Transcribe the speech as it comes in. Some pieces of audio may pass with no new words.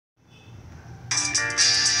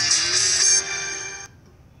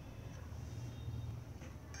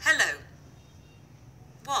Hello.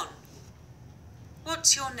 1.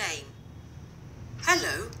 What's your name?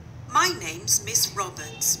 Hello, my name's Miss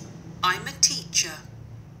Roberts. I'm a teacher.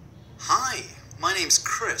 Hi, my name's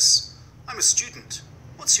Chris. I'm a student.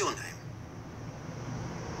 What's your name?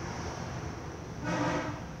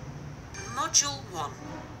 Module 1.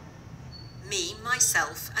 Me,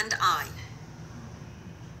 myself and I.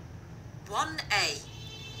 1A.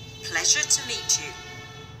 Pleasure to meet you.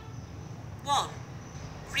 1.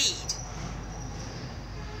 Read.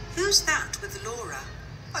 Who's that with Laura?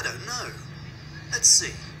 I don't know. Let's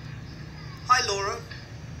see. Hi, Laura.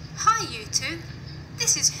 Hi, you two.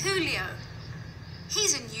 This is Julio.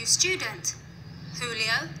 He's a new student.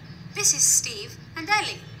 Julio, this is Steve and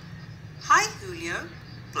Ellie. Hi, Julio.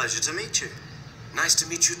 Pleasure to meet you. Nice to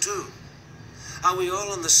meet you too. Are we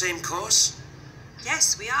all on the same course?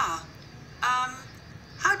 Yes, we are.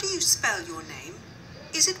 How do you spell your name?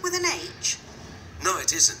 Is it with an H? No,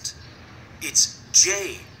 it isn't. It's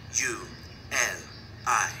Julio.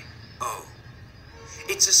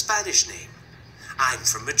 It's a Spanish name. I'm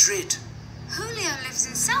from Madrid. Julio lives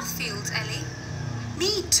in Southfield, Ellie.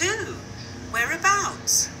 Me too.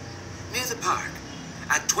 Whereabouts? Near the park,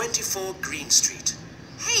 at 24 Green Street.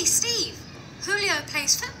 Hey, Steve. Julio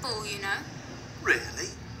plays football, you know. Really?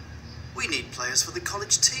 We need players for the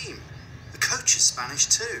college team. The coach is Spanish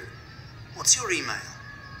too. What's your email?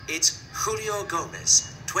 It's Julio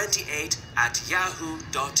Gomez, 28 at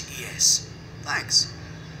yahoo.es. Thanks.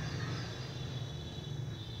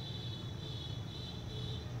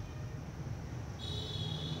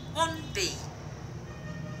 1B.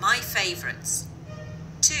 My favourites.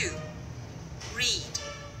 2. Read.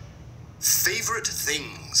 Favourite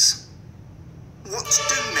things. What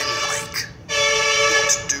do men like?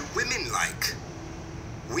 What do women like?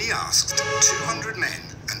 We asked 200 men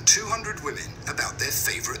and 200 women about their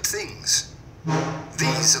favourite things.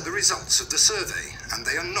 These are the results of the survey, and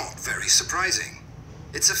they are not very surprising.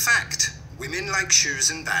 It's a fact. Women like shoes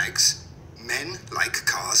and bags. Men like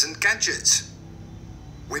cars and gadgets.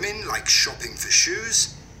 Women like shopping for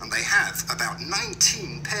shoes, and they have about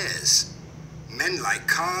 19 pairs. Men like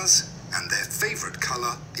cars, and their favourite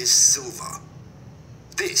colour is silver.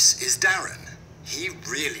 This is Darren. He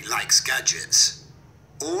really likes gadgets.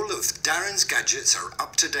 All of Darren's gadgets are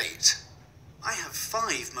up to date. I have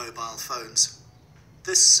 5 mobile phones.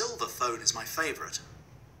 This silver phone is my favourite.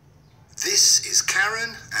 This is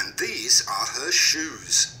Karen, and these are her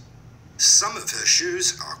shoes. Some of her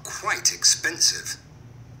shoes are quite expensive.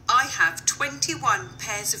 I have 21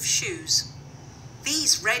 pairs of shoes.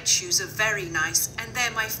 These red shoes are very nice and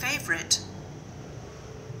they're my favourite.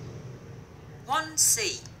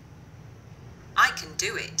 1C. I can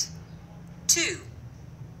do it. 2.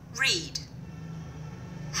 Read.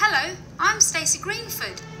 Hello, I'm Stacey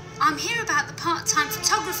Greenford. I'm here about the part-time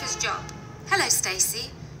photographer's job. Hello,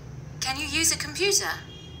 Stacey. Can you use a computer?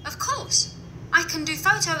 Of course. I can do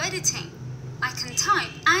photo editing. I can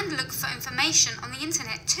type and look for information on the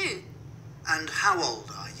internet too. And how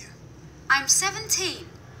old are you? I'm 17.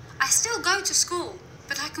 I still go to school,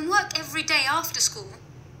 but I can work every day after school.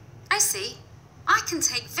 I see. I can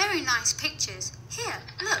take very nice pictures. Here,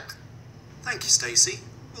 look. Thank you, Stacey.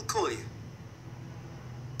 We'll call you.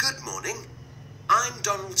 Good morning. I'm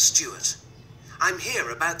Donald Stewart. I'm here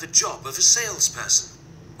about the job of a salesperson.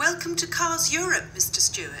 Welcome to Cars Europe, Mr.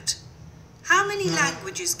 Stewart. How many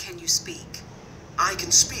languages can you speak? I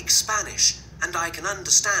can speak Spanish and I can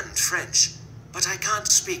understand French, but I can't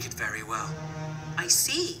speak it very well. I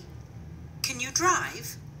see. Can you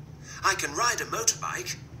drive? I can ride a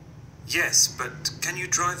motorbike. Yes, but can you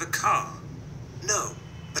drive a car? No,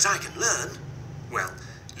 but I can learn. Well,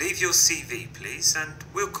 leave your CV, please, and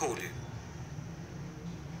we'll call you.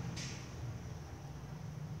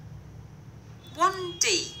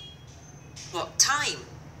 1D. What time?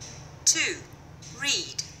 2.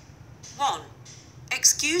 Read. 1.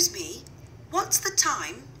 Excuse me, what's the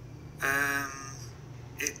time?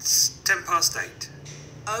 It's 8:10.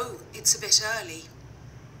 Oh, it's a bit early.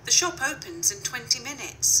 The shop opens in 20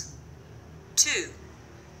 minutes. 2.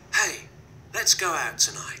 Hey, let's go out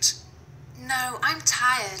tonight. No, I'm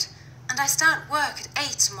tired, and I start work at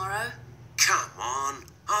 8 tomorrow. Come on,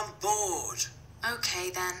 I'm bored. Okay,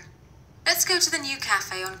 then. Let's go to the new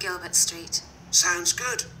cafe on Gilbert Street. Sounds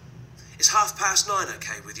good. Is 9:30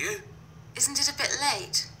 okay with you? Isn't it a bit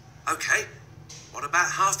late? Okay. What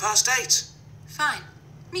about 8:30? Fine.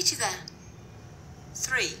 Meet you there.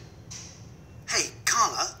 3. Hey,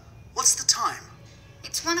 Carla, what's the time?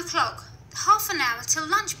 It's 1 o'clock. Half an hour till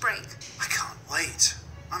lunch break. I can't wait.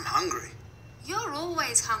 I'm hungry. You're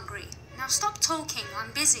always hungry. Now stop talking,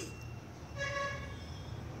 I'm busy.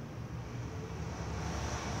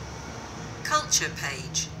 Culture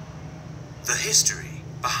page. The history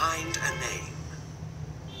behind a name.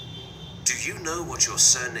 Do you know what your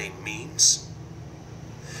surname means?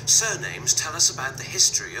 Surnames tell us about the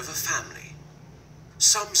history of a family.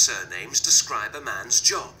 Some surnames describe a man's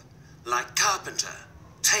job, like Carpenter,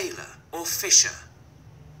 Taylor, or Fisher.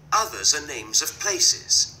 Others are names of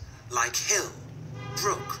places, like Hill,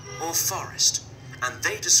 Brook, or Forest, and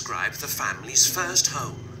they describe the family's first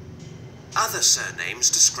home. Other surnames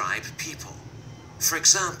describe people. For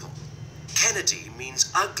example, Kennedy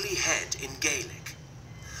means ugly head in Gaelic.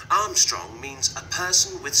 Armstrong means a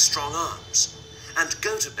person with strong arms, and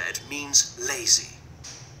go to bed means lazy.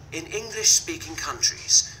 In English-speaking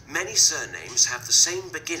countries, many surnames have the same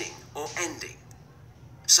beginning or ending.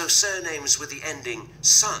 So surnames with the ending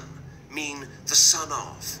son mean the son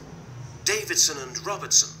of. Davidson and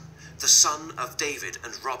Robertson, the son of David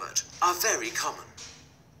and Robert, are very common.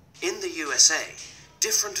 In the USA,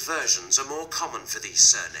 different versions are more common for these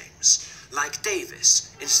surnames, like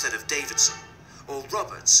Davis instead of Davidson, or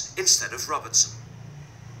Roberts instead of Robertson.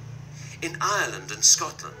 In Ireland and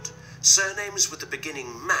Scotland, surnames with the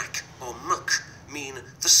beginning Mac or Muck mean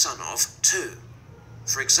the son of too.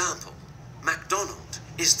 For example, MacDonald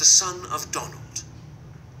is the son of Donald.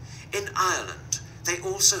 In Ireland, they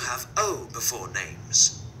also have O before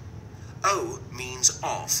names. O means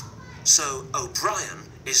of, so O'Brien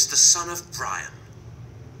is the son of Brian.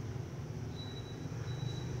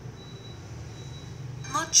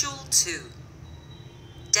 Module 2.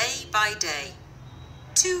 Day by day.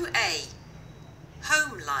 2A.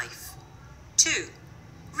 Home life. 2.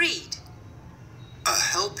 Read. A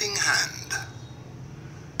helping hand.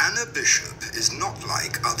 Anna Bishop is not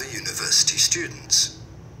like other university students.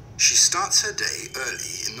 She starts her day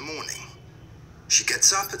early in the morning. She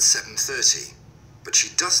gets up at 7:30, but she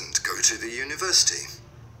doesn't go to the university.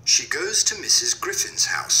 She goes to Mrs. Griffin's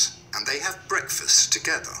house, and they have breakfast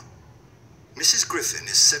together. Mrs. Griffin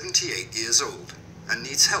is 78 years old and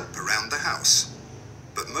needs help around the house.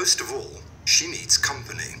 But most of all, she needs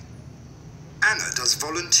company. Anna does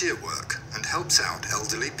volunteer work and helps out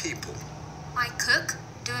elderly people. I cook,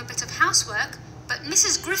 do a bit of housework, but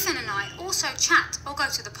Mrs. Griffin and I also chat or go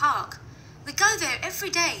to the park. We go there every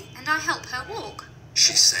day and I help her walk.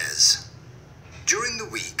 She says. During the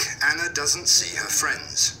week, Anna doesn't see her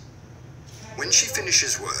friends. When she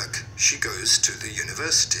finishes work, she goes to the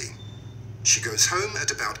university. She goes home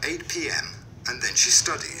at about 8 p.m. and then she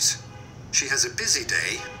studies. She has a busy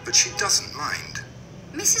day, but she doesn't mind.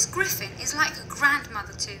 Mrs. Griffin is like a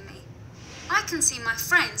grandmother to me. I can see my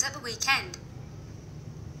friends at the weekend.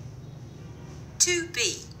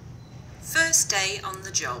 2B. First day on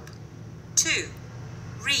the job. 2.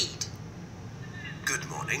 Read. Good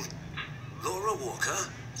morning. Laura Walker.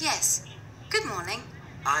 Yes. Good morning.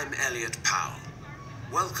 I'm Elliot Powell.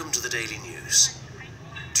 Welcome to the Daily News.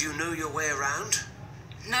 Do you know your way around?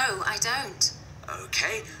 No, I don't.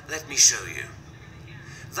 Okay, let me show you.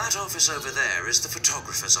 That office over there is the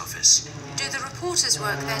photographer's office. Do the reporters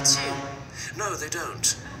work there too? No, they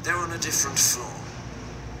don't. They're on a different floor.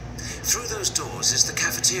 Through those doors is the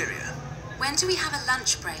cafeteria. When do we have a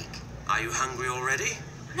lunch break? Are you hungry already?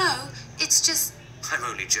 No, it's just... I'm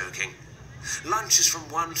only joking. Lunch is from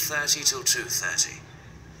 1:30 till 2:30.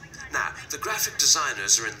 Now, the graphic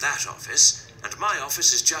designers are in that office, and my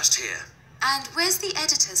office is just here. And where's the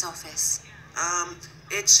editor's office?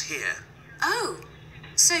 It's here. Oh,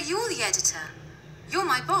 so you're the editor. You're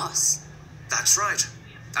my boss. That's right.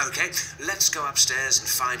 Okay, let's go upstairs and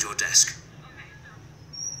find your desk.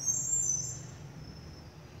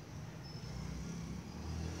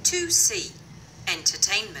 2C.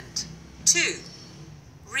 Entertainment. 2.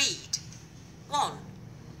 Read. 1.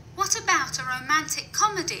 What about a romantic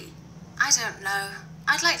comedy? I don't know.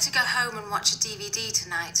 I'd like to go home and watch a DVD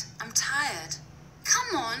tonight. I'm tired.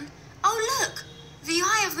 Come on. Oh, look. The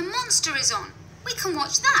Eye of the Monster is on. We can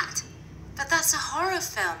watch that. But that's a horror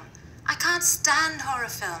film. I can't stand horror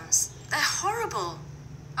films. They're horrible.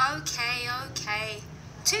 Okay, okay.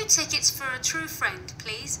 2 tickets for a true friend,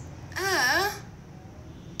 please.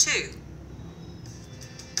 2.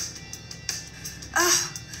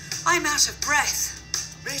 I'm out of breath.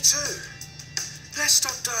 Me too. Let's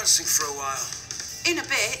stop dancing for a while. In a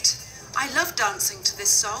bit. I love dancing to this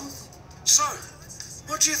song. So,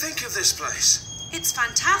 what do you think of this place? It's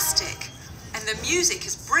fantastic. And the music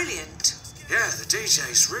is brilliant. Yeah, the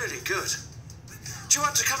DJ's really good. Do you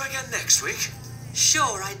want to come again next week?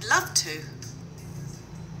 Sure, I'd love to.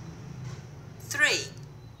 3.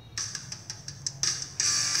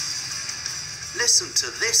 Listen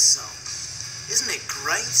to this song. Isn't it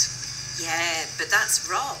great? Yeah, but that's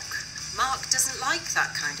rock. Mark doesn't like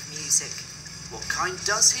that kind of music. What kind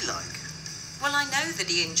does he like? Well, I know that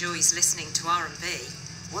he enjoys listening to R&B.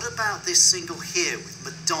 What about this single here with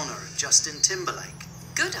Madonna and Justin Timberlake?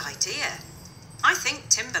 Good idea. I think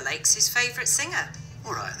Timberlake's his favourite singer.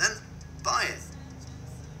 All right then, buy it.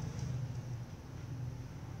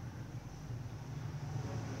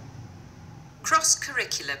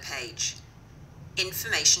 Cross-curricular page.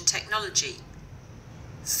 Information technology.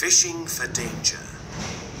 Fishing for danger.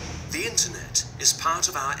 The internet is part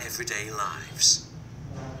of our everyday lives.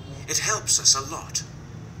 It helps us a lot.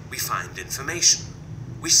 We find information,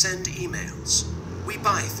 we send emails, we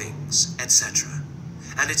buy things, etc.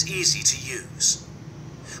 And it's easy to use.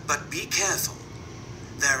 But be careful.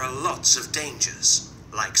 There are lots of dangers,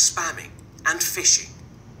 like spamming and phishing.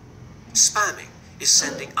 Spamming is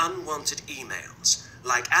sending unwanted emails,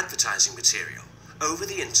 like advertising material, over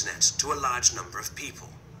the internet to a large number of people.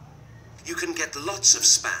 You can get lots of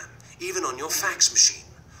spam, even on your fax machine,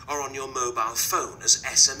 or on your mobile phone as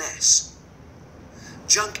SMS.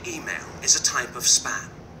 Junk email is a type of spam.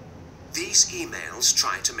 These emails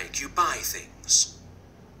try to make you buy things.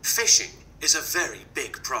 Phishing is a very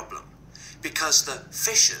big problem, because the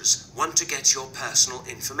phishers want to get your personal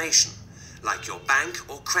information, like your bank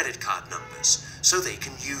or credit card numbers, so they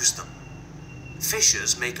can use them.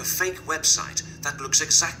 Phishers make a fake website that looks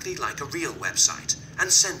exactly like a real website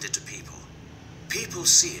and send it to people. People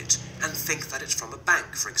see it and think that it's from a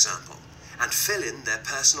bank, for example, and fill in their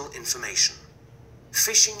personal information.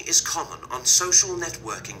 Phishing is common on social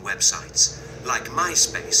networking websites like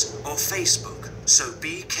MySpace or Facebook, so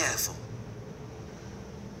be careful.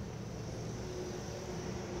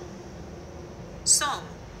 Song.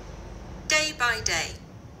 Day by day.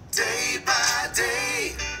 Day by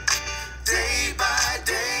day, day by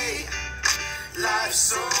day, life's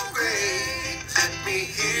so great. Let me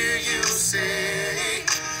hear you say,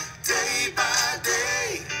 day by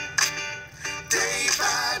day, day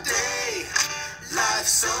by day,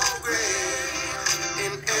 life's so great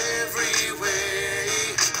in every way.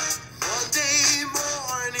 Monday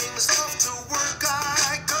mornings off to work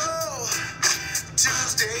I go.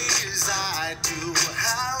 Tuesdays I do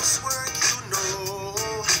housework, you know.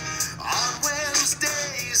 On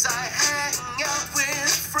Wednesdays I hang out with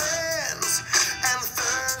friends, and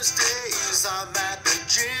Thursdays I'm at the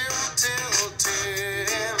gym till 10.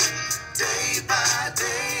 Day by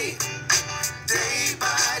day, day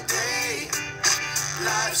by day,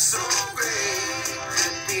 life's so great.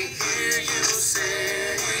 Let me hear you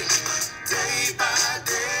say, day by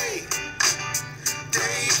day,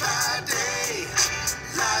 day by day,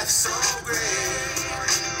 life's so great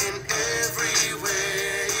in every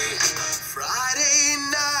way. Friday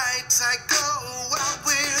nights I go out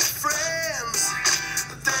with friends,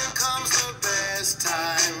 then comes the best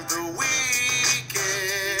time, the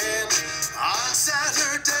weekend. On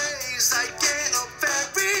Saturdays I get up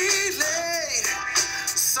very late.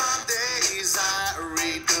 Sundays I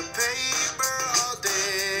read the paper all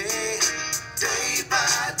day. Day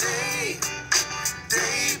by day,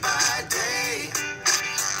 day by day,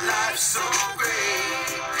 life's so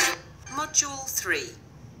great. Module 3.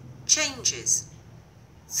 Changes.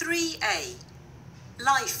 3A.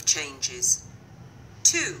 Life changes.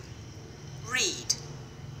 2. Read.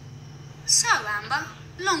 So, Amber,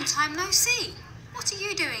 long time no see. What are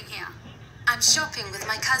you doing here? I'm shopping with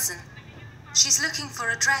my cousin. She's looking for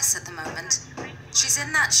a dress at the moment. She's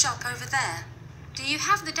in that shop over there. Do you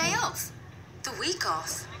have the day off? The week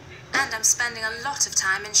off. And I'm spending a lot of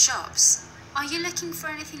time in shops. Are you looking for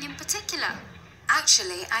anything in particular?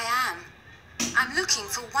 Actually, I am. I'm looking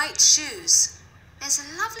for white shoes. There's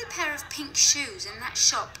a lovely pair of pink shoes in that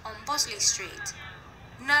shop on Bosley Street.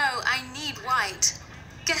 No, I need white.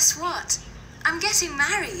 Guess what? I'm getting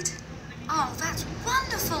married. Oh, that's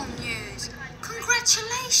wonderful news.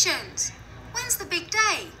 Congratulations. When's the big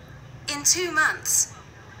day? In 2 months.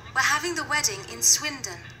 We're having the wedding in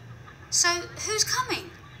Swindon. So, who's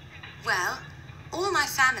coming? Well, all my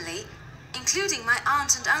family, including my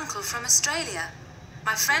aunt and uncle from Australia.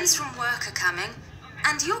 My friends from work are coming,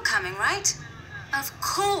 and you're coming, right? Of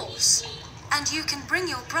course. And you can bring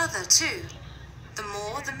your brother too. The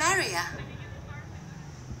more, the merrier.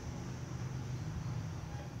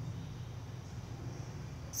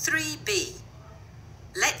 Three B.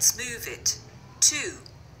 Let's move it. 2.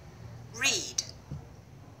 Read.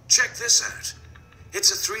 Check this out.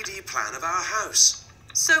 It's a 3D plan of our house.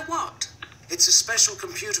 So what? It's a special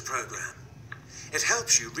computer program. It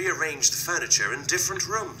helps you rearrange the furniture in different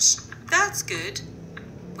rooms. That's good.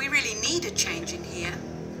 We really need a change in here.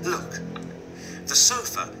 Look, the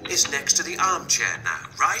sofa is next to the armchair now,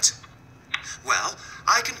 right? Well,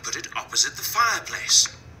 I can put it opposite opposite the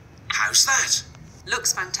fireplace. How's that?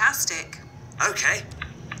 Looks fantastic. Okay.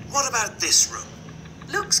 What about this room?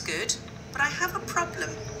 Looks good, but I have a problem.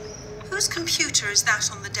 Whose computer is that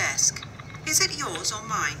on the desk? Is it yours or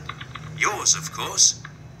mine? Yours, of course.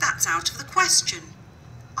 That's out of the question.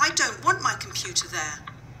 I don't want my computer there.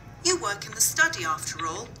 You work in the study after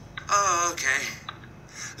all. Oh, okay.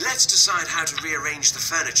 Let's decide how to rearrange the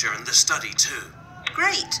furniture in the study too.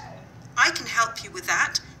 Great. I can help you with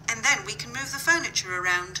that, and then we can move the furniture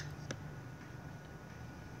around.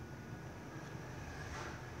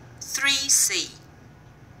 3C.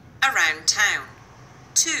 Around town.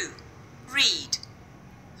 2. Read.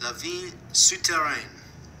 La ville souterraine,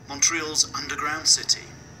 Montreal's underground city.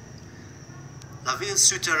 La ville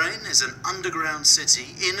souterraine is an underground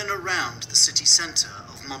city in and around the city centre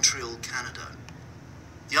of Montreal, Canada.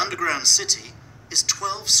 The underground city is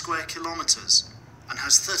 12 square kilometres and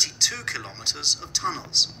has 32 kilometres of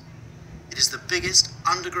tunnels. It is the biggest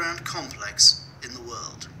underground complex in the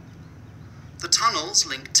world. The tunnels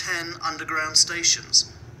link 10 underground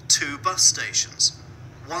stations, 2 bus stations,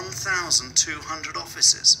 1,200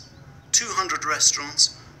 offices, 200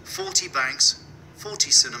 restaurants, 40 banks,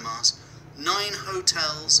 40 cinemas, 9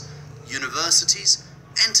 hotels, universities,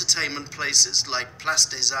 entertainment places like Place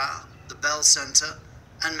des Arts, the Bell Centre,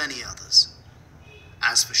 and many others.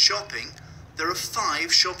 As for shopping, there are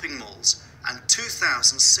 5 shopping malls and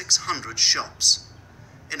 2,600 shops.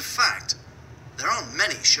 In fact, there aren't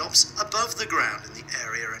many shops above the ground in the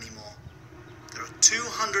area anymore. There are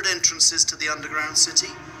 200 entrances to the underground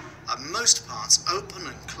city, and most parts open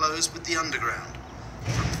and close with the underground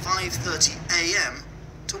from 5:30 a.m.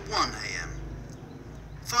 to 1 a.m.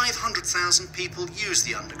 500,000 people use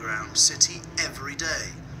the underground city every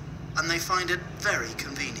day, and they find it very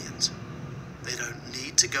convenient. They don't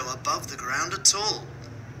need to go above the ground at all.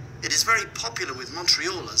 It is very popular with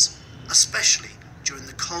Montrealers, especially during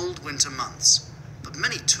the cold winter months, but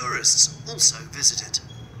many tourists also visit it.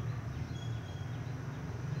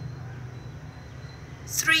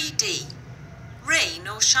 3D. Rain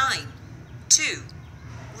or shine. 2.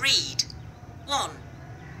 Read. 1.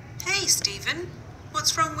 Hey, Stephen.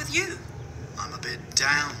 What's wrong with you? I'm a bit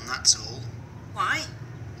down, that's all. Why?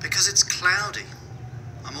 Because it's cloudy.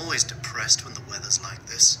 I'm always depressed when the weather's like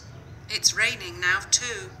this. It's raining now,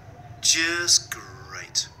 too. Just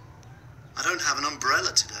great. I don't have an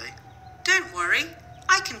umbrella today. Don't worry.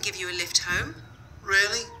 I can give you a lift home.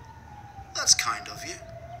 Really? That's kind of you.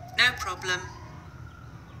 No problem.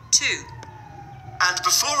 2. And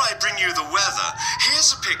before I bring you the weather,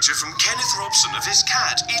 here's a picture from Kenneth Robson of his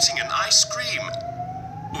cat eating an ice cream.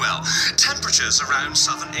 Well, temperatures around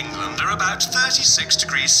southern England are about 36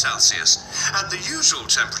 degrees Celsius, and the usual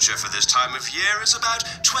temperature for this time of year is about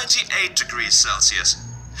 28 degrees Celsius.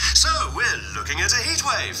 So we're looking at a heat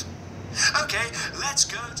wave. Okay, let's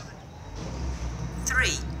go to the... 3.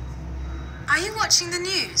 Are you watching the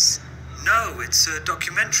news? No, it's a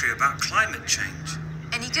documentary about climate change.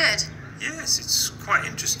 Any good? Yes, it's quite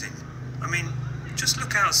interesting. I mean, just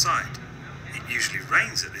look outside. It usually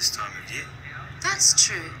rains at this time of year. That's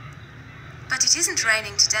true. But it isn't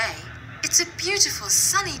raining today. It's a beautiful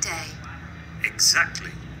sunny day.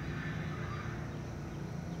 Exactly.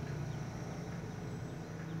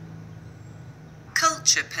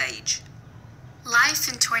 Culture page.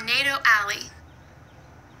 Life in Tornado Alley.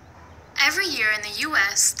 Every year in the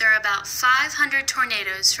U.S., there are about 500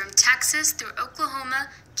 tornadoes from Texas through Oklahoma,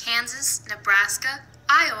 Kansas, Nebraska,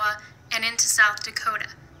 Iowa, and into South Dakota.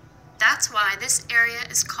 That's why this area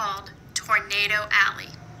is called Tornado Alley.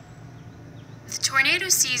 The tornado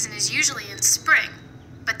season is usually in spring,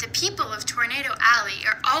 but the people of Tornado Alley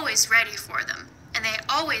are always ready for them, and they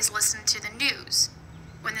always listen to the news.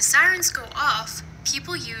 When the sirens go off,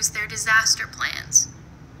 people use their disaster plans.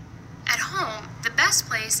 At home, the best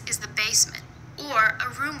place is the basement, or a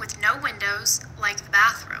room with no windows, like the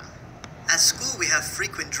bathroom. At school, we have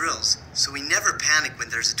frequent drills, so we never panic when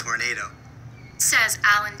there's a tornado. Says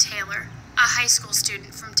Alan Taylor, a high school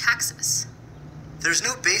student from Texas. There's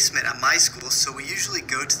no basement at my school, so we usually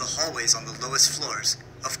go to the hallways on the lowest floors.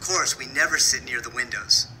 Of course, we never sit near the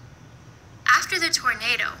windows. After the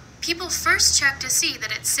tornado, people first check to see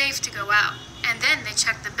that it's safe to go out, and then they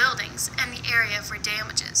check the buildings and the area for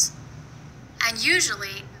damages. And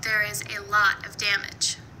usually, there is a lot of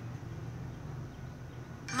damage.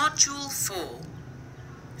 Module 4.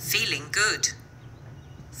 Feeling good.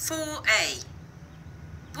 4A.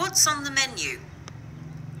 What's on the menu?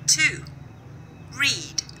 2.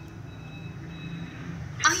 Read.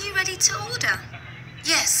 Are you ready to order?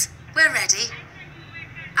 Yes, we're ready.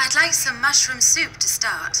 I'd like some mushroom soup to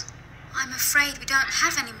start. I'm afraid we don't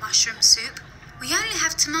have any mushroom soup. We only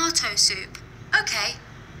have tomato soup. Okay,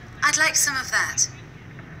 I'd like some of that.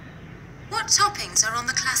 What toppings are on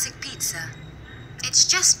the classic pizza? It's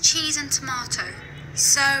just cheese and tomato.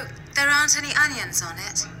 So, there aren't any onions on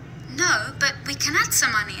it? No, but we can add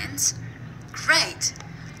some onions. Great.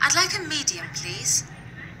 I'd like a medium, please.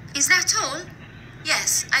 Is that all?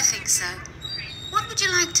 Yes, I think so. What would you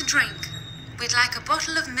like to drink? We'd like a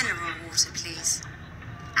bottle of mineral water, please.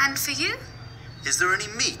 And for you? Is there any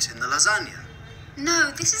meat in the lasagna?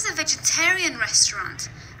 No, this is a vegetarian restaurant.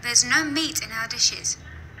 There's no meat in our dishes.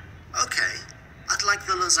 Okay, I'd like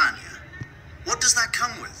the lasagna. What does that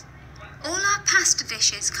come with? All our pasta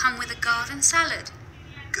dishes come with a garden salad.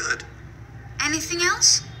 Good. Anything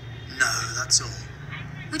else? No, that's all.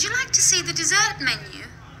 Would you like to see the dessert menu?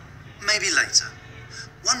 Maybe later.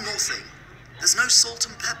 One more thing. There's no salt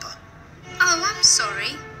and pepper. Oh, I'm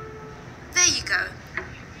sorry. There you go.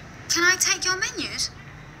 Can I take your menus?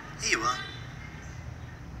 Here you are.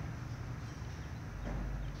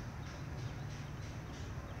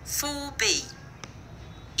 "4B.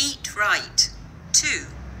 Eat right. 2.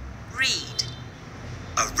 Read.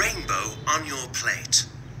 A rainbow on your plate.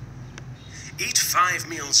 Eat 5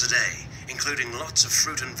 meals a day, including lots of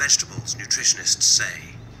fruit and vegetables, nutritionists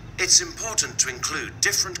say. It's important to include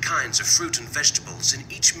different kinds of fruit and vegetables in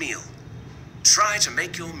each meal. Try to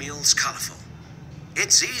make your meals colorful.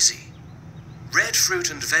 It's easy. Red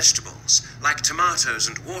fruit and vegetables, like tomatoes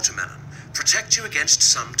and watermelon, protect you against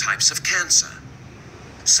some types of cancer.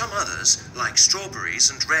 Some others, like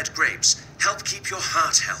strawberries and red grapes, help keep your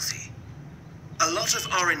heart healthy. A lot of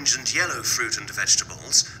orange and yellow fruit and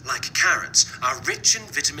vegetables, like carrots, are rich in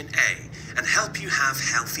vitamin A and help you have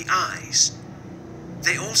healthy eyes.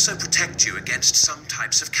 They also protect you against some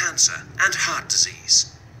types of cancer and heart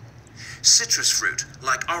disease. Citrus fruit,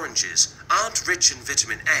 like oranges, aren't rich in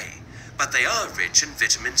vitamin A, but they are rich in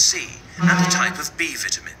vitamin C and a type of B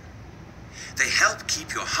vitamin. They help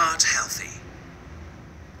keep your heart healthy.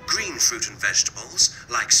 Green fruit and vegetables,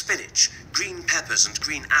 like spinach, green peppers and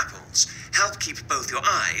green apples, help keep both your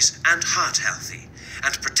eyes and heart healthy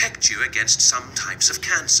and protect you against some types of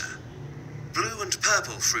cancer. Blue and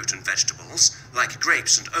purple fruit and vegetables, like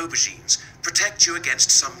grapes and aubergines, protect you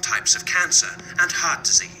against some types of cancer and heart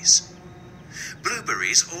disease.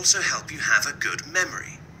 Blueberries also help you have a good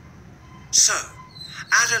memory. So,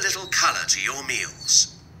 add a little color to your meals.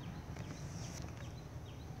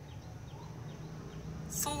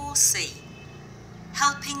 4C.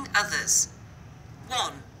 Helping others.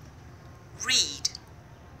 1. Read.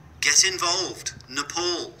 Get involved.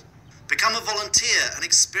 Nepal. Become a volunteer and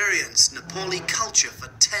experience Nepali culture for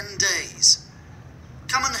 10 days.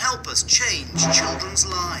 Come and help us change children's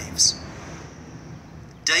lives.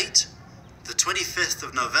 Date, the 25th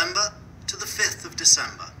of November to the 5th of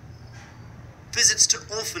December. Visits to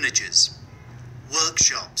orphanages.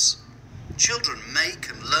 Workshops. Children make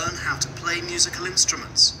and learn how to play musical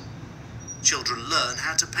instruments. Children learn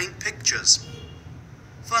how to paint pictures.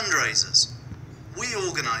 Fundraisers. We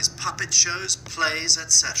organise puppet shows, plays,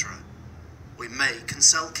 etc. We make and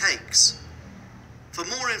sell cakes. For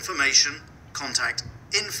more information, contact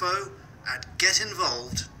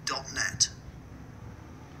info@getinvolved.net.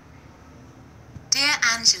 Dear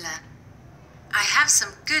Angela, I have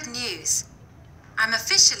some good news. I'm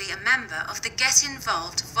officially a member of the Get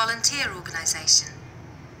Involved volunteer organisation.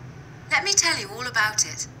 Let me tell you all about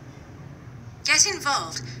it. Get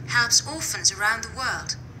Involved helps orphans around the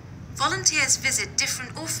world. Volunteers visit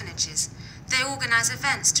different orphanages. They organise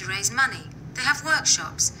events to raise money. They have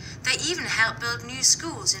workshops. They even help build new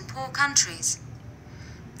schools in poor countries.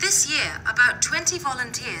 This year, about 20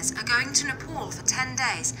 volunteers are going to Nepal for 10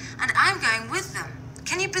 days, and I'm going with them.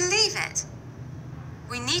 Can you believe it?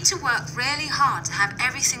 We need to work really hard to have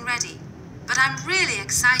everything ready, but I'm really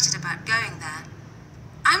excited about going there.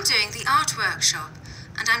 I'm doing the art workshop,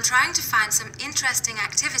 and I'm trying to find some interesting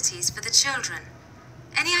activities for the children.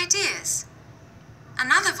 Any ideas?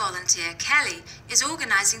 Another volunteer, Kelly, is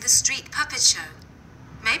organising the street puppet show.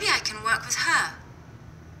 Maybe I can work with her.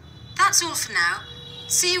 That's all for now.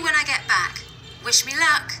 See you when I get back. Wish me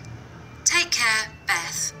luck. Take care,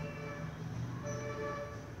 Beth.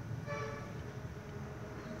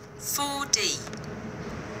 4D.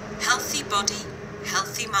 Healthy body,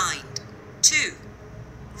 healthy mind. 2.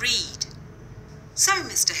 Read. So,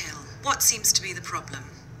 Mr. Hill, what seems to be the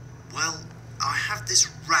problem? Well, I have this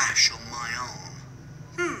rash on my arm.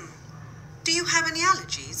 Do you have any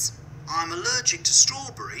allergies? I'm allergic to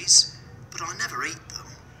strawberries, but I never eat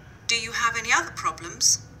them. Do you have any other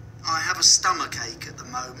problems? I have a stomach ache at the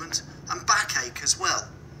moment and backache as well,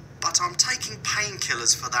 but I'm taking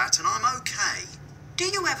painkillers for that and I'm okay. Do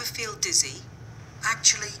you ever feel dizzy?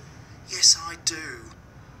 Actually, Yes, I do.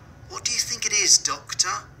 What do you think it is,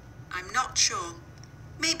 Doctor? I'm not sure.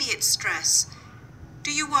 Maybe it's stress.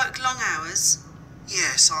 Do you work long hours?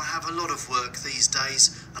 Yes, I have a lot of work these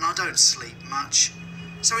days, and I don't sleep much.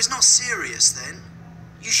 So it's not serious then?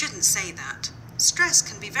 You shouldn't say that. Stress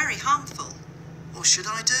can be very harmful. What should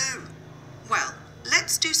I do? Well,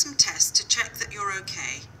 let's do some tests to check that you're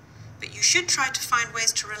okay. But you should try to find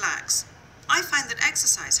ways to relax. I find that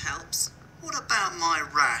exercise helps. What about my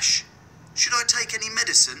rash? Should I take any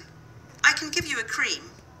medicine? I can give you a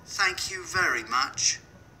cream. Thank you very much.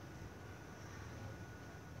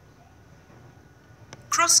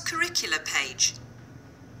 Cross-curricular page.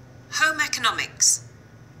 Home economics.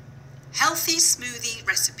 Healthy smoothie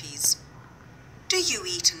recipes. Do you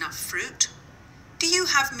eat enough fruit? Do you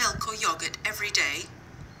have milk or yogurt every day?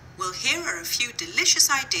 Well, here are a few delicious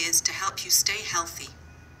ideas to help you stay healthy.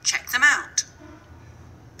 Check them out.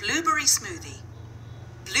 Blueberry smoothie.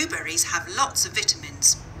 Blueberries have lots of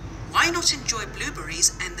vitamins. Why not enjoy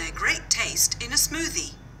blueberries and their great taste in a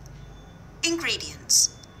smoothie?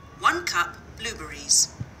 Ingredients. 1 cup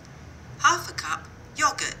blueberries. Half a cup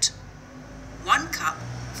yogurt. 1 cup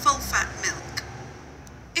full-fat milk.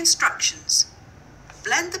 Instructions.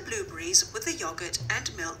 Blend the blueberries with the yogurt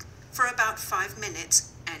and milk for about 5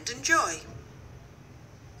 minutes and enjoy.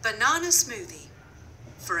 Banana smoothie.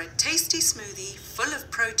 For a tasty smoothie full of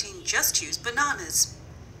protein, just use bananas.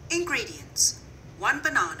 Ingredients. 1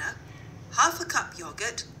 banana, half a cup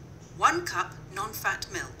yogurt, 1 cup non-fat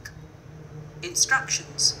milk.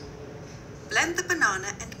 Instructions. Blend the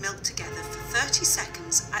banana and milk together for 30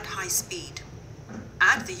 seconds at high speed.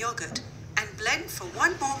 Add the yogurt and blend for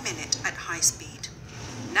 1 more minute at high speed.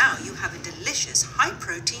 Now you have a delicious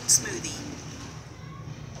high-protein smoothie.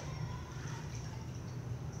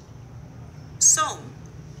 Song.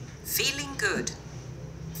 Feeling good.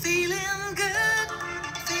 Feeling good,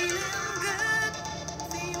 feeling good,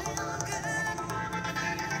 feeling good.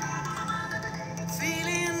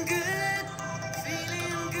 Feeling good,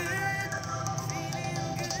 feeling good,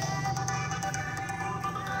 feeling good.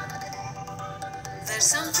 There's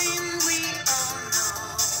something we all know,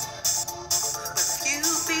 but few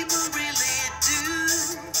people really do.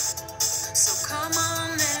 So come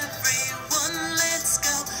on everyone, let's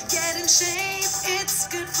go. Get in shape, it's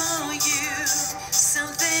good for you.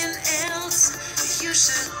 Something else you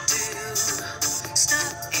should do.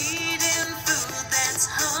 Stop eating food that's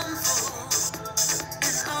harmful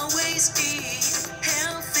and always eat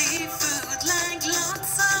healthy food like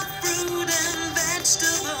lots of fruit and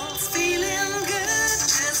vegetables. Feeling good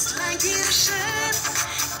just like you should.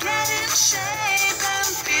 Get in shape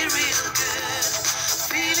and be real good.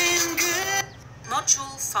 Feeling good.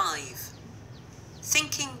 Module 5.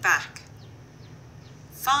 Thinking back.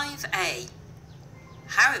 5A.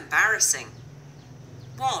 How embarrassing.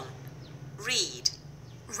 1. Read.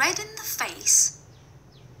 Red in the face.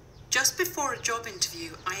 Just before a job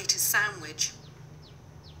interview, I ate a sandwich.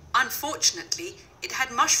 Unfortunately, it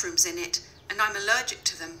had mushrooms in it, and I'm allergic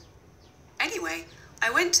to them. Anyway,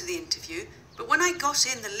 I went to the interview, but when I got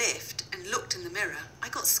in the lift and looked in the mirror, I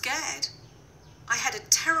got scared. I had a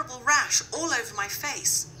terrible rash all over my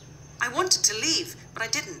face. I wanted to leave, but I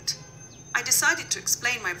didn't. I decided to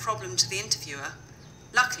explain my problem to the interviewer.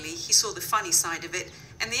 Luckily, he saw the funny side of it,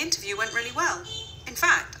 and the interview went really well. In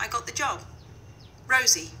fact, I got the job.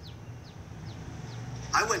 Rosie.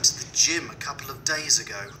 I went to the gym a couple of days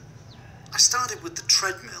ago. I started with the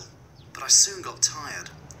treadmill, but I soon got tired.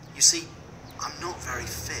 You see, I'm not very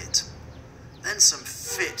fit. Then some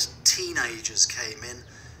fit teenagers came in,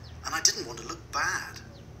 and I didn't want to look bad.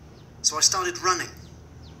 So I started running.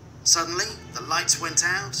 Suddenly, the lights went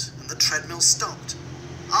out and the treadmill stopped.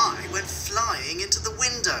 I went flying into the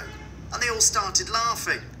window, and they all started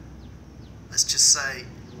laughing. Let's just say,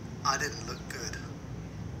 I didn't look good.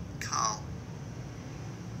 Carl.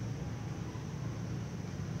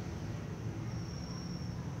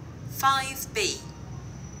 "5B.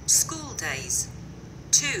 School days.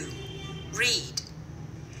 2. Read.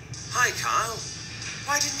 Hi, Kyle.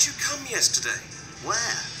 Why didn't you come yesterday?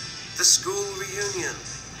 Where? The school reunion.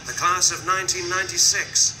 The class of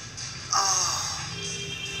 1996. Oh,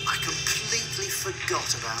 I completely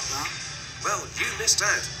forgot about that. Well, you missed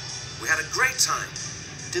out. We had a great time.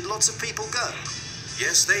 Did lots of people go?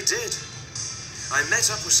 Yes, they did. I met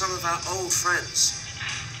up with some of our old friends.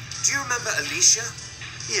 Do you remember Alicia?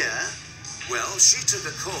 Yeah. Well, she took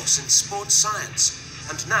a course in sports science,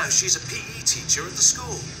 and now she's a PE teacher at the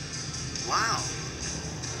school. Wow.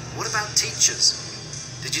 What about teachers?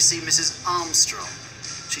 Did you see Mrs. Armstrong?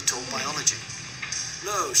 She taught biology.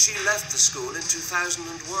 No, she left the school in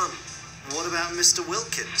 2001. What about Mr.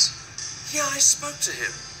 Wilkins? Yeah, I spoke to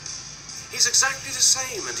him. He's exactly the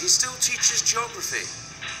same, and he still teaches geography.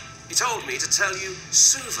 He told me to tell you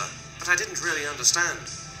Suva, but I didn't really understand.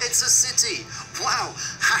 It's a city. Wow,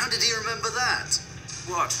 how did he remember that?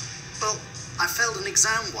 What? Well, I failed an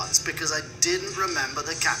exam once because I didn't remember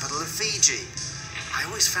the capital of Fiji. I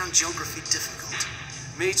always found geography difficult.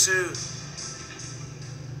 Me too.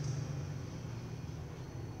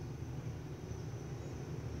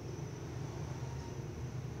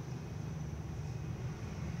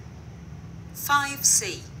 Five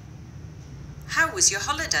C. How was your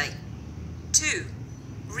holiday? 2.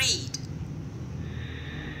 Read.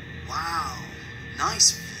 Wow,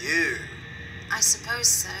 nice view. I suppose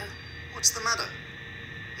so. What's the matter?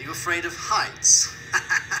 Are you afraid of heights?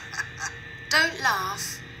 Don't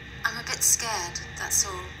laugh. I'm a bit scared, that's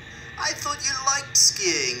all. I thought you liked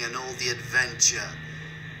skiing and all the adventure.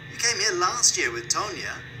 You came here last year with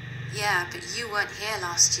Tonya. Yeah, but you weren't here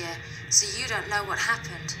last year, so you don't know what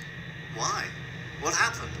happened. Why? What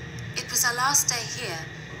happened? It was our last day here,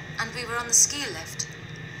 and we were on the ski lift.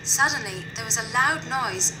 Suddenly, there was a loud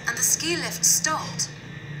noise, and the ski lift stopped.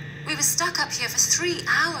 We were stuck up here for 3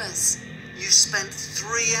 hours. You spent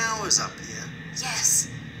 3 hours up here? Yes.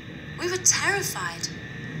 We were terrified.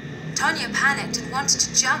 Tonya panicked and wanted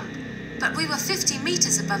to jump, but we were 50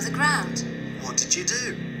 meters above the ground. What did you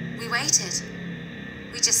do? We waited.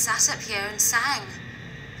 We just sat up here and sang.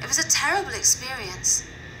 It was a terrible experience.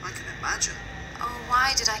 I can imagine. Oh,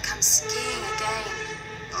 why did I come skiing again?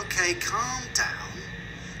 Okay, calm down.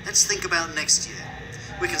 Let's think about next year.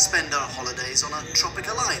 We can spend our holidays on a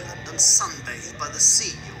tropical island and sunbathe by the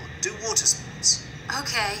sea or do water sports.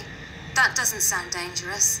 Okay, that doesn't sound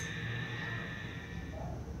dangerous.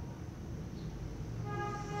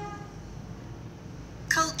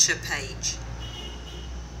 Culture page.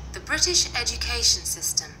 The British education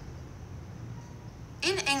system.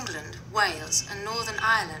 In England, Wales and Northern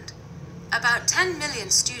Ireland, about 10 million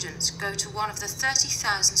students go to one of the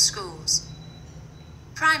 30,000 schools.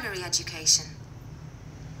 Primary education.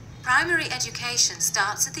 Primary education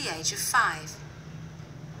starts at the age of 5.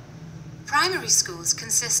 Primary schools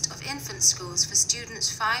consist of infant schools for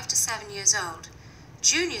students 5 to 7 years old,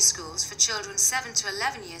 junior schools for children 7 to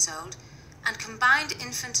 11 years old, and combined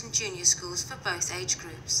infant and junior schools for both age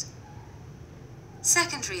groups.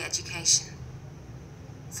 Secondary education.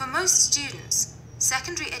 For most students,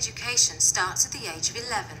 secondary education starts at the age of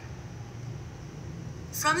 11.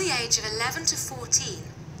 From the age of 11 to 14,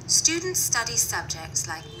 students study subjects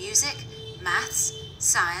like music, maths,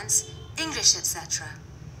 science, English, etc.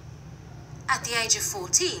 At the age of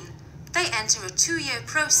 14, they enter a 2-year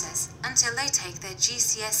process until they take their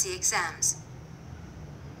GCSE exams.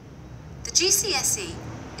 The GCSE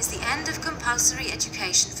is the end of compulsory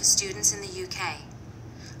education for students in the UK.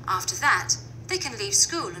 After that, they can leave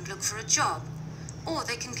school and look for a job, or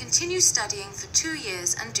they can continue studying for 2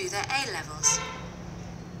 years and do their A-levels.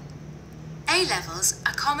 A-levels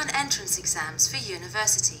are common entrance exams for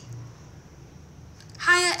university.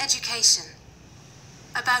 Higher education.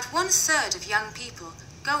 About 1/3 of young people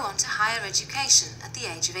go on to higher education at the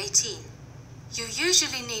age of 18. You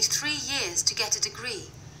usually need 3 years to get a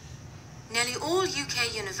degree. Nearly all UK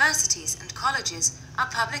universities and colleges are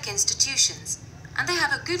public institutions, and they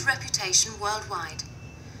have a good reputation worldwide.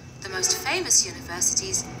 The most famous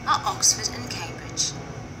universities are Oxford and Cambridge.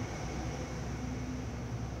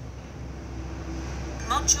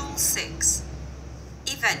 Module 6.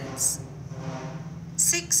 Events.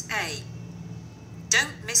 6A.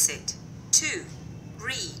 Don't miss it. 2.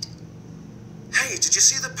 Read. Hey, did you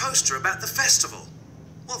see the poster about the festival?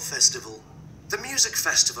 What festival? The music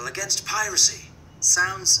festival against piracy.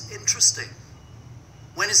 Sounds interesting.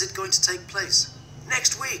 When is it going to take place?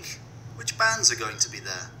 Next week. Which bands are going to be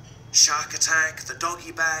there? Shark Attack, the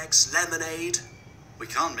Doggy Bags, Lemonade. We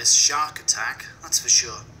can't miss Shark Attack, that's for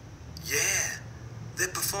sure. Yeah, they're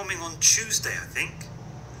performing on Tuesday, I think.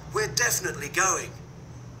 We're definitely going.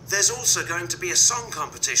 There's also going to be a song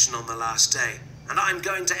competition on the last day, and I'm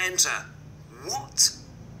going to enter. What?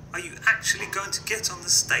 Are you actually going to get on the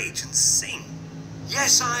stage and sing?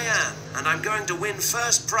 Yes, I am, and I'm going to win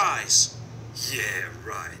first prize. Yeah,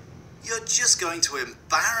 right. You're just going to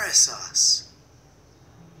embarrass us.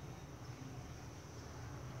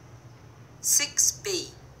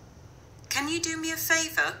 6B. Can you do me a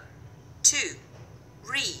favour? 2.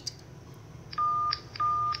 Read.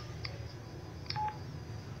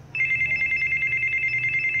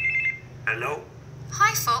 Hello?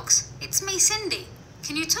 Hi, Fox. It's me, Cindy.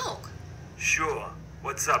 Can you talk? Sure.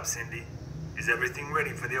 What's up, Cindy? Is everything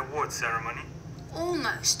ready for the awards ceremony?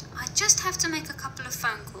 Almost. I just have to make a couple of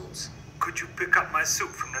phone calls. Could you pick up my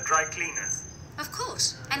soup from the dry cleaners? Of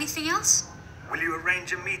course. Anything else? will you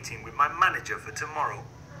arrange a meeting with my manager for tomorrow?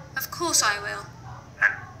 Of course I will.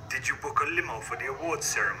 And did you book a limo for the awards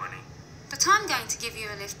ceremony? But I'm going to give you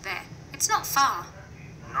a lift there. It's not far.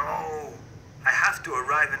 No, I have to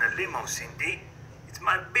arrive in a limo, Cindy. It's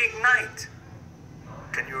my big night.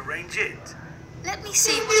 Can you arrange it? Let me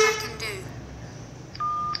see what I can do.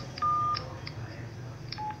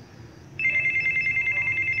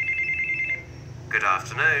 Good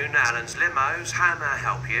afternoon, Alan's Limos. How may I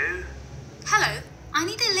help you? Hello, I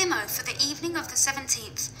need a limo for the evening of the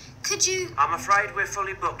 17th. Could you... I'm afraid we're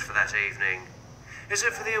fully booked for that evening. Is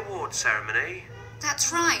it for the awards ceremony?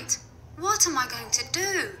 That's right. What am I going to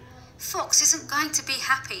do? Fox isn't going to be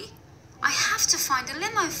happy. I have to find a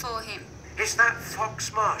limo for him. Is that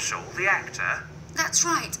Fox Marshall, the actor? That's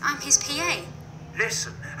right, I'm his PA.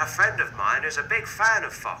 Listen, a friend of mine is a big fan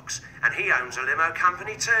of Fox, and he owns a limo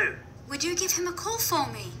company too. Would you give him a call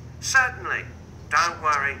for me? Certainly. Don't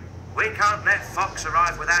worry. We can't let Fox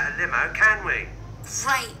arrive without a limo, can we?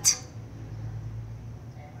 Great.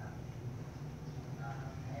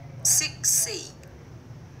 6C.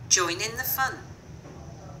 Join in the fun.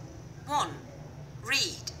 1.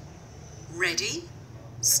 Read. Ready,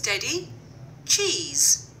 steady,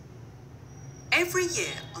 cheese. Every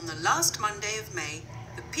year on the last Monday of May,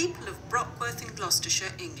 the people of Brockworth in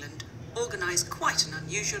Gloucestershire, England, organise quite an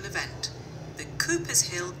unusual event, the Cooper's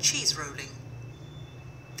Hill Cheese Rolling.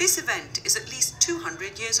 This event is at least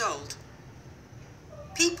 200 years old.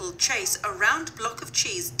 People chase a round block of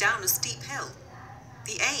cheese down a steep hill.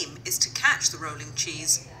 The aim is to catch the rolling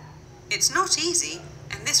cheese. It's not easy,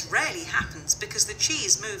 and this rarely happens because the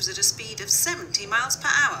cheese moves at a speed of 70 miles per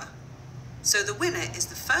hour. So the winner is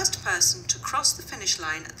the first person to cross the finish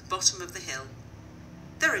line at the bottom of the hill.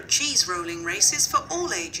 There are cheese rolling races for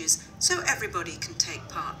all ages, so everybody can take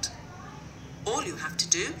part. All you have to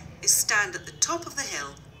do is stand at the top of the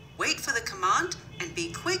hill, wait for the command, and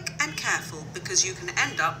be quick and careful because you can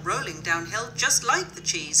end up rolling downhill just like the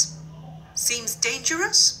cheese. Seems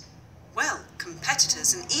dangerous? Well,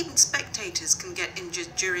 competitors and even spectators can get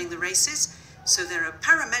injured during the races, so there are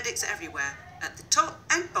paramedics everywhere, at the top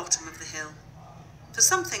and bottom of the hill. For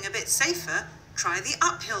something a bit safer, try the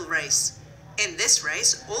uphill race. In this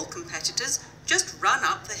race, all competitors just run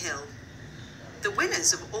up the hill. The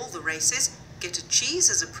winners of all the races get a cheese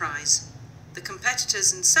as a prize. The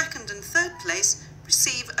competitors in second and third place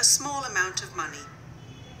receive a small amount of money.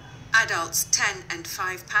 Adults £10 and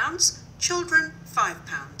 £5, children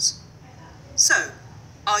 £5. So,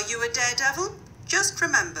 are you a daredevil? Just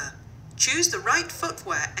remember, choose the right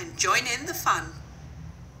footwear and join in the fun.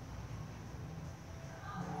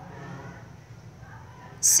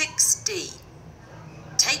 6D.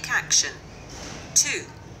 Take action. 2.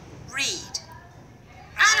 Read.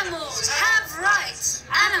 Animals have rights!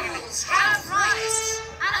 Animals have rights!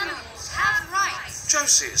 Animals have rights!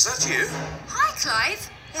 Josie, is that you? Hi,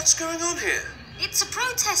 Clive. What's going on here? It's a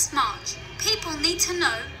protest march. People need to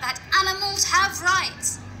know that animals have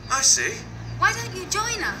rights. I see. Why don't you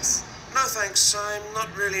join us? No thanks, I'm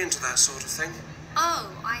not really into that sort of thing.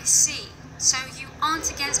 Oh, I see. So you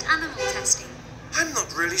aren't against animal testing? I'm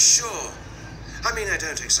not really sure. I mean, I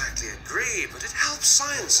don't exactly agree, but it helps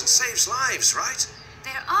science and saves lives, right?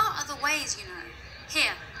 There are other ways, you know.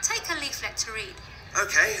 Here, take a leaflet to read.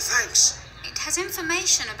 Okay, thanks. It has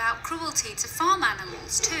information about cruelty to farm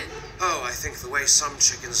animals, too. Oh, I think the way some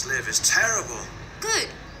chickens live is terrible. Good.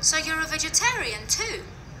 So you're a vegetarian, too?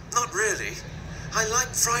 Not really. I like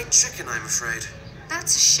fried chicken, I'm afraid.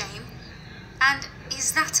 That's a shame. And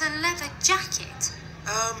is that a leather jacket?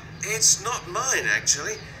 It's not mine,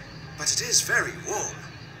 actually, but it is very warm.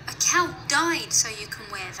 A cow died so you can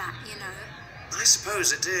wear that, you know. I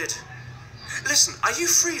suppose it did. Listen, are you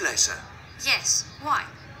free later? Yes. Why?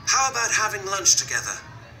 How about having lunch together?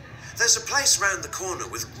 There's a place round the corner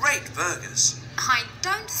with great burgers. I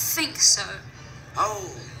don't think so.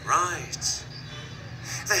 Oh, right.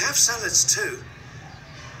 They have salads too.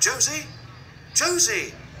 Josie?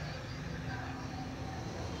 Josie!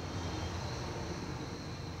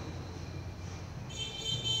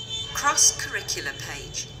 Cross-curricular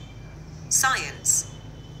page. Science.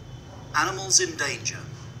 Animals in danger.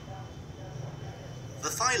 The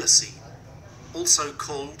thylacine, also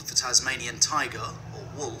called the Tasmanian tiger or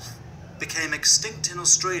wolf, became extinct in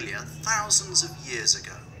Australia thousands of years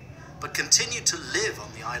ago, but continued to live on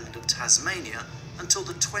the island of Tasmania until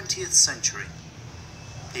the 20th century.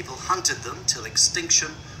 People hunted them till extinction,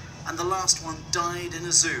 and the last one died in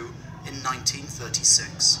a zoo in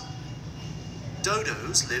 1936.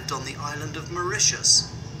 Dodos lived on the island of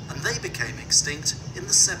Mauritius, and they became extinct in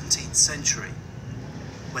the 17th century.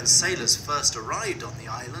 When sailors first arrived on the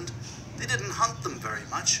island, they didn't hunt them very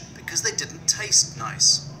much because they didn't taste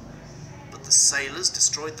nice. But the sailors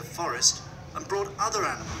destroyed the forest and brought other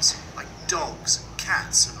animals like dogs,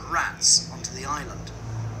 cats and rats onto the island.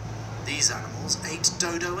 These animals ate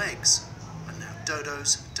dodo eggs, and now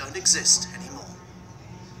dodos don't exist anymore.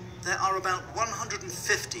 There are about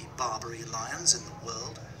 150 Barbary lions in the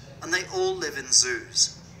world, and they all live in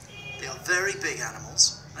zoos. They are very big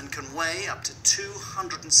animals and can weigh up to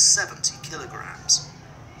 270 kilograms.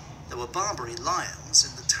 There were Barbary lions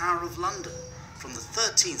in the Tower of London from the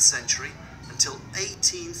 13th century until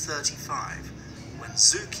 1835, when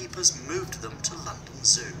zookeepers moved them to London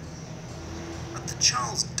Zoo. At the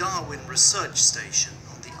Charles Darwin Research Station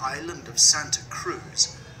on the island of Santa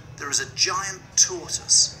Cruz, there is a giant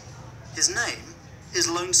tortoise. His name is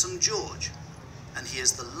Lonesome George, and he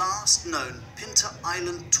is the last known Pinta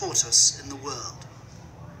Island tortoise in the world.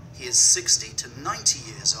 He is 60 to 90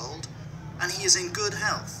 years old, and he is in good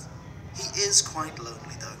health. He is quite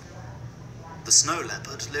lonely, though. The snow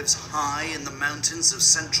leopard lives high in the mountains of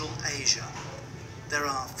Central Asia. There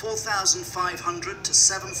are 4,500 to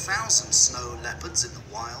 7,000 snow leopards in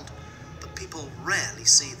the wild, but people rarely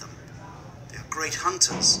see them. They are great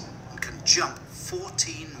hunters and can jump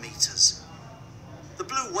 14 meters. The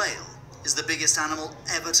blue whale is the biggest animal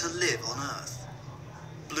ever to live on Earth.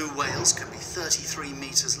 Blue whales can be 33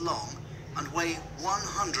 meters long and weigh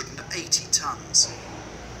 180 tons.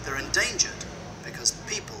 They're endangered because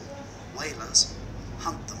people, whalers,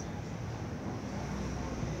 hunt them.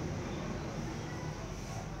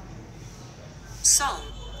 Song,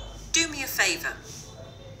 do me a favour.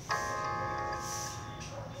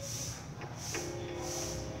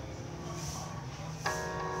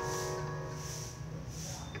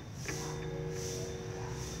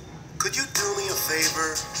 Could you do me a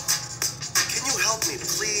favor? Can you help me,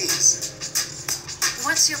 please?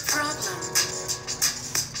 What's your problem?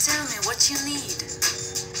 Tell me what you need.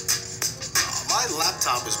 My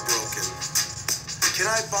laptop is broken. Can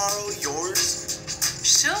I borrow yours?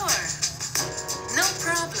 Sure. No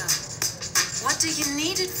problem. What do you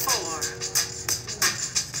need it for?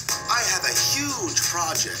 I have a huge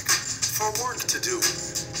project for work to do.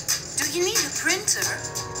 Do you need a printer?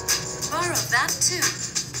 Borrow that too.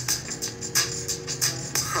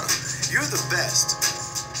 You're the best.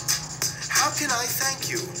 How can I thank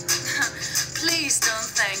you? Please don't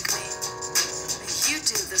thank me. You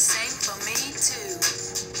do the same for me too.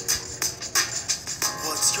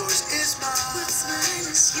 What's yours is mine. What's mine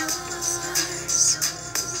is yours.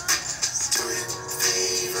 Doing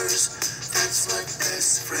favors, that's what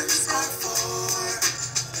best friends are for.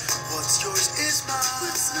 What's yours is mine.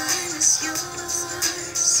 What's mine is yours.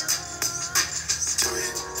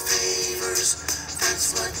 Doing favors,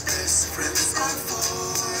 that's what best friends are for.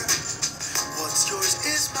 What's yours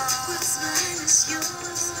is mine. What's mine is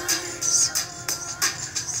yours.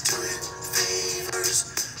 Doing favors,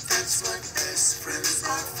 that's what best friends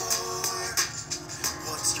are for.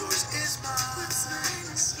 What's yours is mine. What's mine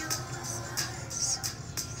is yours.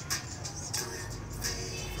 Doing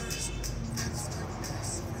favors, that's what best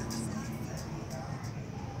friends are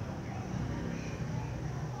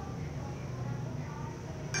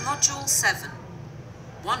for. Module 7,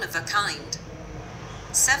 one of a kind.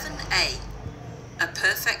 7A, a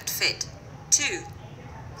perfect fit. 2,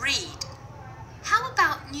 read. How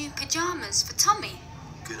about new pajamas for Tommy?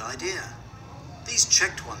 Good idea. These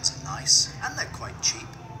checked ones are nice, and they're quite cheap.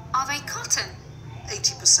 Are they cotton?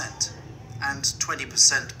 80% and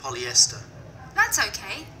 20% polyester. That's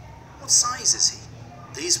okay. What size is he?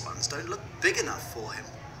 These ones don't look big enough for him.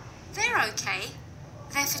 They're okay.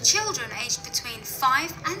 They're for children aged between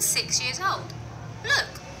 5 and 6 years old. Look,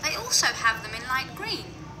 they also have them in light green.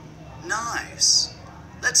 Nice.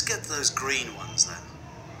 Let's get those green ones then.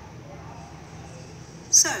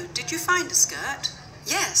 So, did you find a skirt?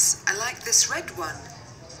 Yes, I like this red one.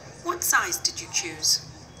 What size did you choose?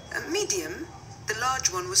 A medium. The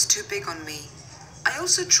large one was too big on me. I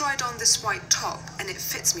also tried on this white top and it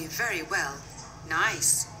fits me very well.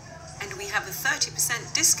 Nice. And we have a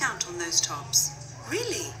 30% discount on those tops.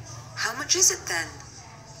 Really? How much is it then?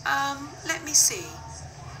 Let me see.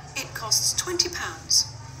 It costs £20.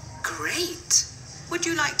 Great. Would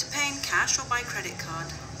you like to pay in cash or by credit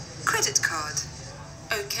card? Credit card.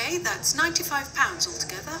 Okay, that's £95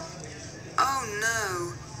 altogether. Oh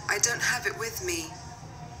no, I don't have it with me.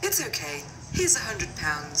 It's okay. Here's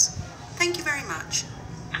 £100. Thank you very much.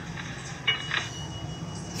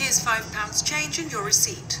 Here's £5 change and your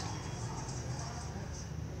receipt.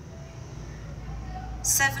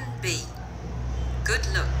 7B, good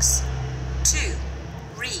looks. 2,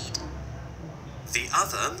 read. The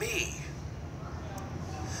other me.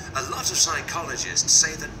 A lot of psychologists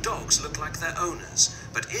say that dogs look like their owners,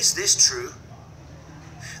 but is this true?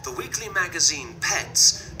 The weekly magazine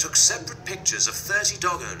Pets took separate pictures of 30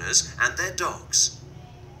 dog owners and their dogs.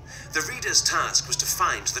 The reader's task was to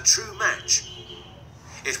find the true match.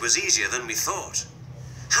 It was easier than we thought.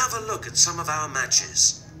 Have a look at some of our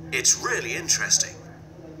matches. It's really interesting.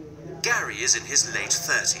 Gary is in his late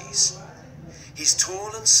 30s. He's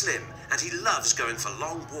tall and slim, and he loves going for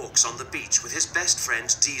long walks on the beach with his best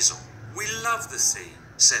friend Diesel. We love the sea,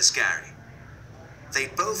 says Gary. They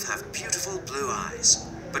both have beautiful blue eyes,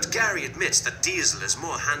 but Gary admits that Diesel is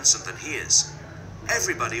more handsome than he is.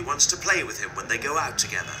 Everybody wants to play with him when they go out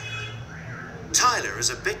together. Tyler is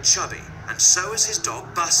a bit chubby, and so is his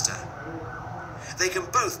dog Buster. They can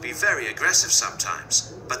both be very aggressive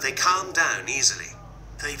sometimes, but they calm down easily.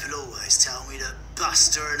 People always tell me that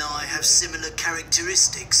Buster and I have similar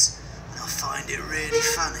characteristics, and I find it really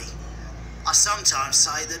funny. I sometimes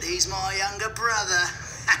say that he's my younger brother,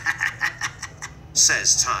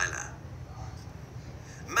 says Tyler.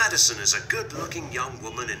 Madison is a good-looking young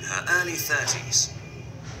woman in her early 30s.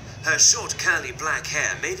 Her short curly black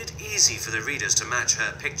hair made it easy for the readers to match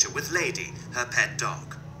her picture with Lady, her pet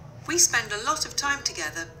dog. We spend a lot of time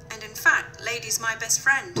together, and in fact, Lady's my best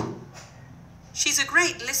friend. She's a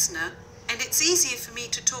great listener, and it's easier for me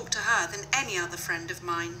to talk to her than any other friend of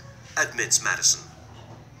mine, admits Madison.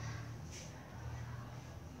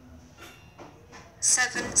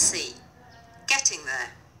 7C. Getting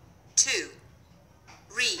there. 2.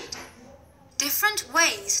 Read. Different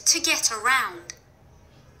ways to get around.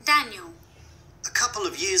 Daniel. A couple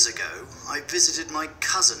of years ago, I visited my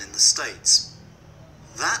cousin in the States.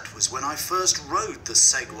 That was when I first rode the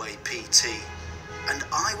Segway PT, and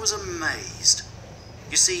I was amazed.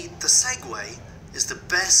 You see, the Segway is the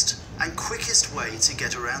best and quickest way to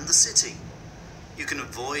get around the city. You can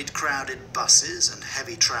avoid crowded buses and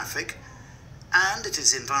heavy traffic, and it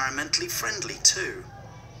is environmentally friendly too.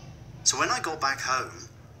 So when I got back home,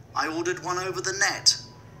 I ordered one over the net.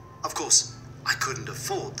 Of course, I couldn't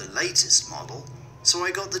afford the latest model, so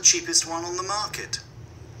I got the cheapest one on the market.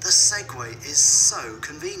 The Segway is so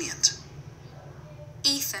convenient.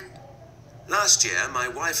 Ethan. Last year, my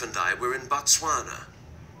wife and I were in Botswana.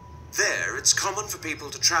 There, it's common for people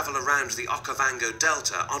to travel around the Okavango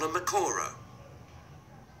Delta on a Makoro.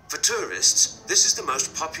 For tourists, this is the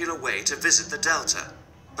most popular way to visit the Delta,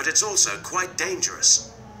 but it's also quite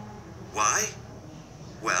dangerous. Why?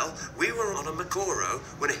 Well, we were on a Makoro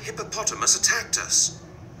when a hippopotamus attacked us.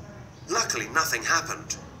 Luckily, nothing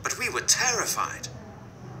happened, but we were terrified.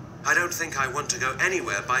 I don't think I want to go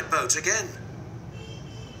anywhere by boat again.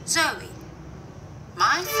 Zoe.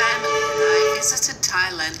 My family and I visited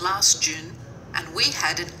Thailand last June, and we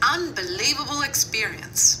had an unbelievable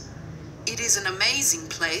experience. It is an amazing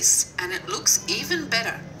place, and it looks even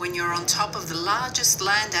better when you're on top of the largest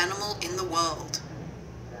land animal in the world.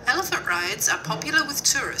 Elephant rides are popular with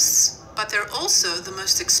tourists, but they're also the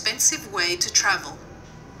most expensive way to travel.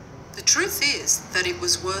 The truth is that it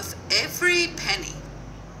was worth every penny.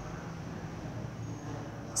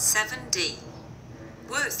 7D.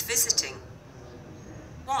 Worth visiting.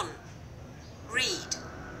 1. Read.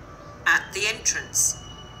 At the entrance.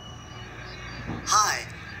 Hi,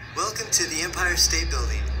 welcome to the Empire State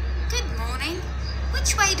Building. Good morning.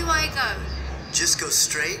 Which way do I go? Just go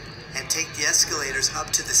straight and take the escalators up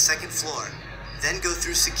to the second floor. Then go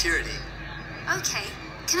through security. Okay.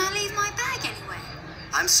 Can I leave my bag anywhere?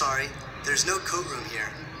 I'm sorry, there's no coat room here.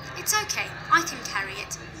 It's okay. I can carry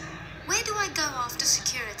it. Where do I go after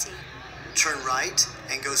security? Turn right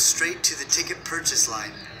and go straight to the ticket purchase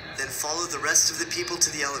line. Then follow the rest of the people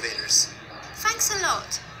to the elevators. Thanks a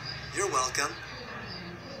lot. You're welcome.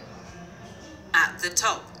 At the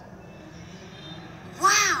top.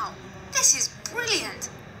 Wow! This is brilliant!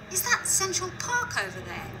 Is that Central Park over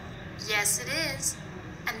there? Yes, it is.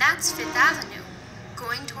 And that's Fifth Avenue,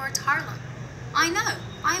 going towards Harlem. I know.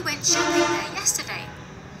 I went shopping there yesterday.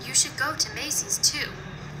 You should go to Macy's, too.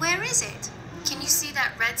 Where is it? Can you see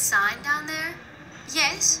that red sign down there?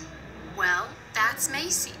 Yes. Well, that's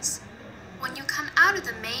Macy's. When you come out of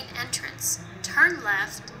the main entrance, turn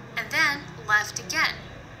left, and then left again.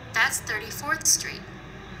 That's 34th Street.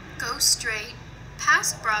 Go straight,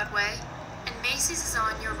 past Broadway, and Macy's is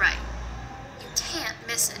on your right. You can't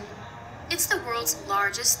miss it. It's the world's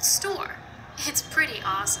largest store. It's pretty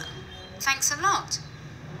awesome. Thanks a lot.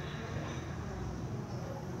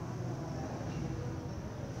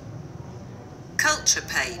 Culture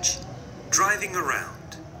page. Driving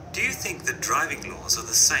around. Do you think that driving laws are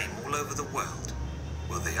the same all over the world?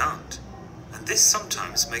 Well, they aren't. And this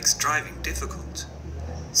sometimes makes driving difficult.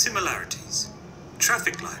 Similarities.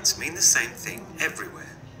 Traffic lights mean the same thing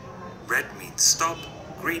everywhere. Red means stop,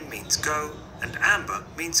 green means go, and amber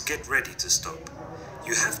means get ready to stop.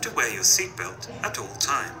 You have to wear your seatbelt at all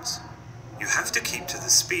times. You have to keep to the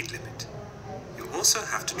speed limit. You also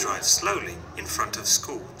have to drive slowly in front of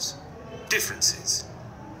schools. Differences.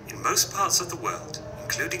 In most parts of the world,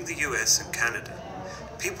 including the US and Canada,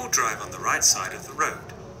 people drive on the right side of the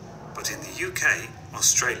road. But in the UK,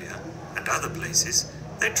 Australia, and other places,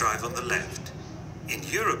 they drive on the left. In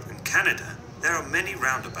Europe and Canada, there are many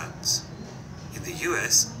roundabouts. In the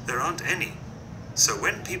US, there aren't any. So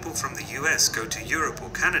when people from the US go to Europe or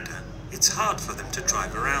Canada, it's hard for them to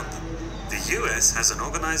drive around them. The US has an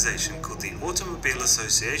organization called the Automobile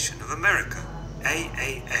Association of America,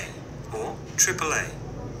 AAA, or AAA.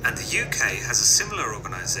 And the UK has a similar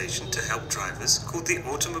organization to help drivers called the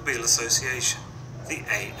Automobile Association, the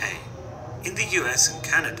AA. In the US and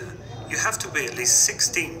Canada, you have to be at least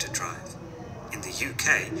 16 to drive. In the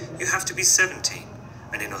UK, you have to be 17,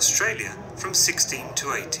 and in Australia, from 16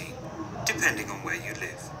 to 18, depending on where you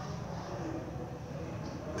live.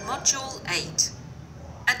 Module 8.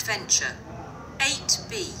 Adventure.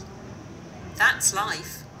 8B. That's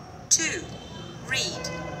life. 2. Read.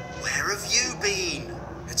 Where have you been?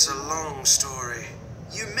 It's a long story.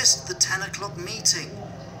 You missed the 10 o'clock meeting.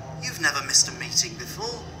 You've never missed a meeting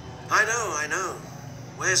before. I know.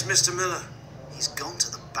 Where's Mr. Miller? He's gone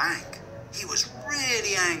to the bank. He was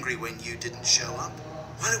really angry when you didn't show up.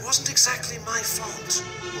 Well, it wasn't exactly my fault.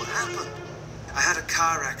 What happened? I had a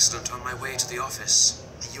car accident on my way to the office.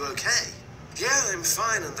 Are you okay? Yeah, I'm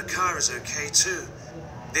fine, and the car is okay too.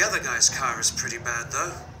 The other guy's car is pretty bad,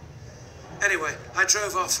 though. Anyway, I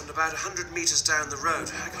drove off, and about 100 meters down the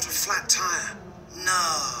road, I got a flat tire.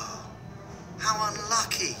 No. How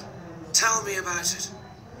unlucky. Tell me about it.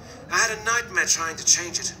 I had a nightmare trying to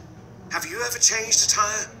change it. Have you ever changed a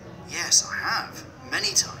tire? Yes, I have.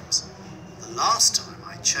 Many times. The last time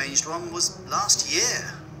I changed one was last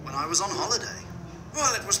year, when I was on holiday.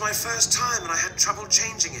 Well, it was my first time, and I had trouble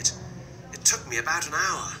changing it. It took me about an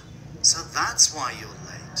hour. So that's why you're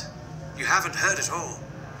late. You haven't heard it all.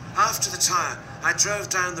 After the tire, I drove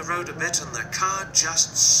down the road a bit, and the car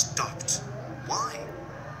just stopped. Why?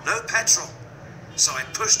 No petrol. So I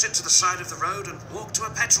pushed it to the side of the road and walked to a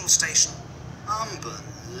petrol station.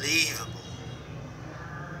 Unbelievable.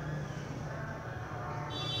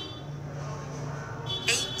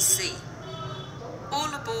 8C.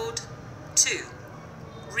 All aboard. 2.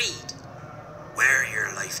 Read. Wear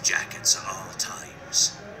your life jackets at all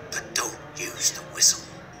times, but don't use the whistle.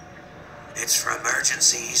 It's for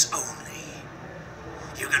emergencies only.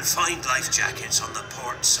 You can find life jackets on the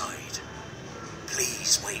port side.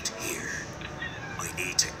 Please wait here. I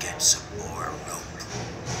need to get some more rope.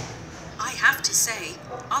 I have to say,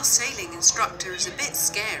 our sailing instructor is a bit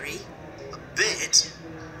scary. A bit?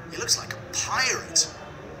 He looks like a pirate.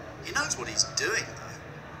 He knows what he's doing, though.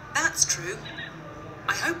 That's true.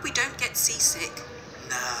 I hope we don't get seasick.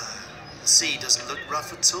 No, the sea doesn't look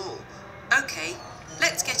rough at all. Okay,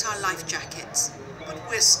 let's get our life jackets. But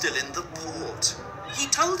we're still in the port. He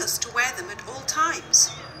told us to wear them at all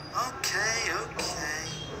times. Okay.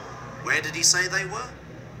 Where did he say they were?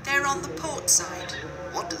 They're on the port side.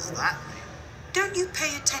 What does that mean? Don't you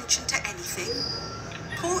pay attention to anything?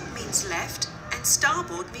 Port means left and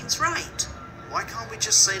starboard means right. Why can't we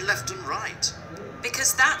just say left and right?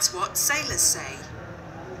 Because that's what sailors say.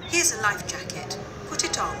 Here's a life jacket. Put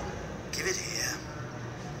it on. Give it here.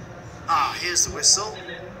 Ah, here's the whistle.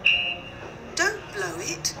 Don't blow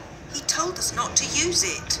it. He told us not to use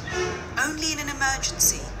it. Only in an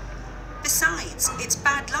emergency. Besides, it's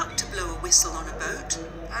bad luck to blow a whistle on a boat.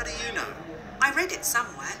 How do you know? I read it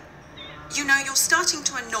somewhere. You know, you're starting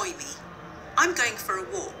to annoy me. I'm going for a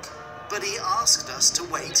walk. But he asked us to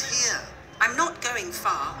wait here. I'm not going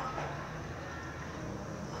far.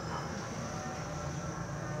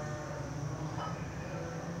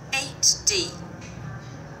 D.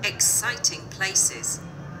 Exciting places.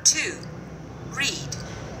 2. Read.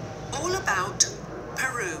 All about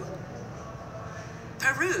Peru.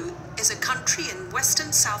 Peru is a country in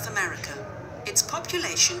western South America. Its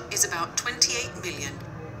population is about 28 million,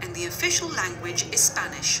 and the official language is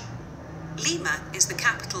Spanish. Lima is the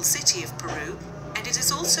capital city of Peru, and it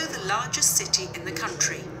is also the largest city in the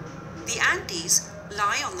country. The Andes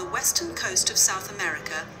lie on the western coast of South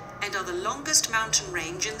America and are the longest mountain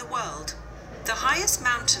range in the world. The highest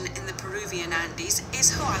mountain in the Peruvian Andes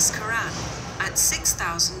is Huascarán at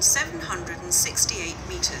 6,768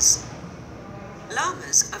 meters.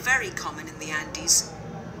 Llamas are very common in the Andes.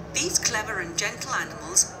 These clever and gentle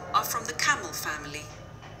animals are from the camel family.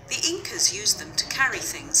 The Incas used them to carry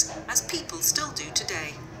things, as people still do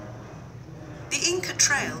today. The Inca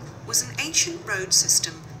Trail was an ancient road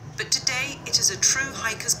system but today it is a true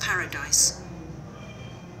hiker's paradise.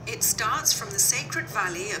 It starts from the sacred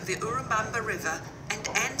valley of the Urubamba River and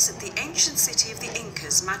ends at the ancient city of the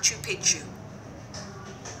Incas, Machu Picchu.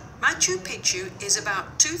 Machu Picchu is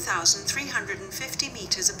about 2,350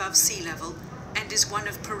 meters above sea level and is one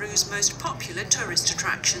of Peru's most popular tourist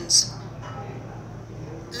attractions.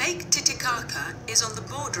 Lake Titicaca is on the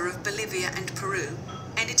border of Bolivia and Peru,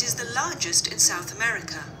 and it is the largest in South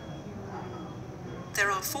America. There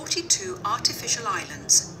are 42 artificial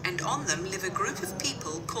islands, and on them live a group of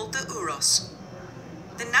people called the Uros.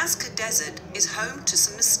 The Nazca Desert is home to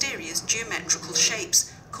some mysterious geometrical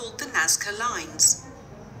shapes called the Nazca Lines.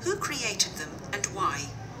 Who created them and why?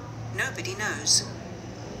 Nobody knows.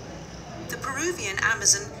 The Peruvian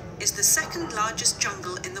Amazon is the second largest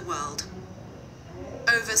jungle in the world.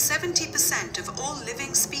 Over 70% of all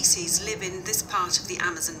living species live in this part of the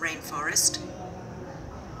Amazon rainforest.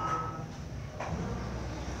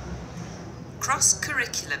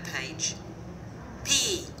 Cross-curricular page.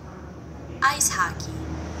 PE. Ice hockey.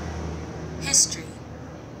 History.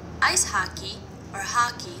 Ice hockey, or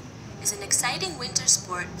hockey, is an exciting winter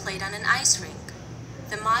sport played on an ice rink.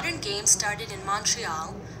 The modern game started in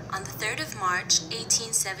Montreal on the 3rd of March,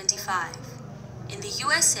 1875. In the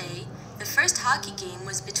USA, the first hockey game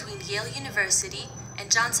was between Yale University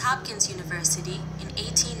and Johns Hopkins University in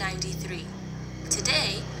 1893.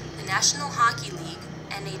 Today, the National Hockey League,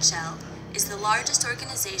 NHL, is the largest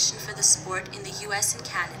organization for the sport in the US and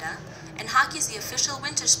Canada, and hockey is the official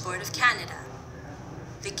winter sport of Canada.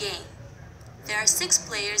 The game. There are 6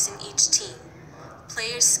 players in each team.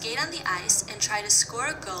 Players skate on the ice and try to score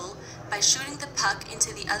a goal by shooting the puck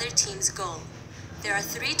into the other team's goal. There are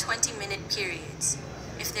 3 20-minute periods.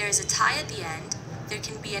 If there is a tie at the end, there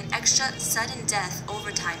can be an extra sudden death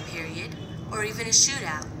overtime period, or even a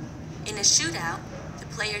shootout. In a shootout, the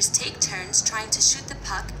players take turns trying to shoot the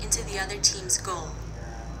puck into the other team's goal.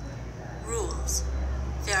 Rules.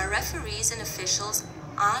 There are referees and officials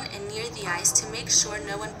on and near the ice to make sure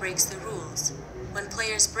no one breaks the rules. When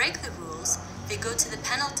players break the rules, they go to the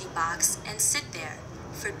penalty box and sit there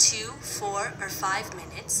for 2, 4, or 5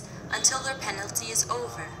 minutes until their penalty is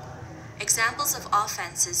over. Examples of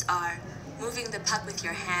offenses are moving the puck with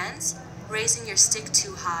your hands, raising your stick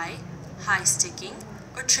too high, high sticking,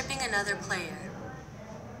 or tripping another player.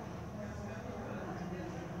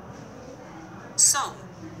 Song.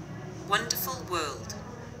 Wonderful World.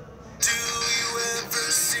 Do you ever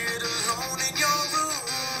sit alone in your room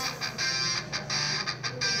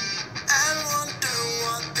and wonder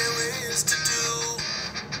what there is to do?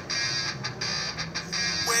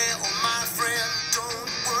 Well, my friend, don't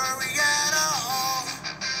worry at all.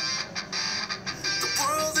 The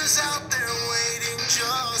world is out there waiting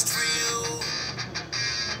just for you.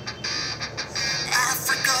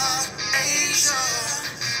 Africa, Asia,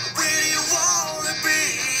 where do you want to be?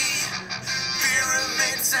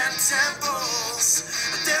 Pyramids and temples,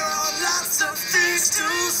 there are lots of things to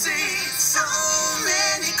see. So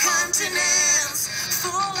many continents,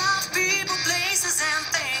 full of people, places and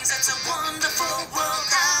things. It's a wonderful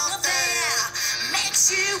world out there.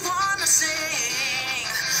 Makes you wanna sing,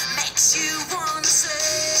 makes you wanna sing.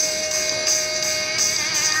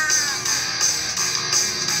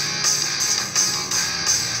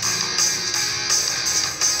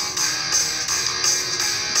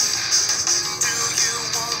 Do you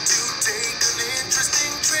want to take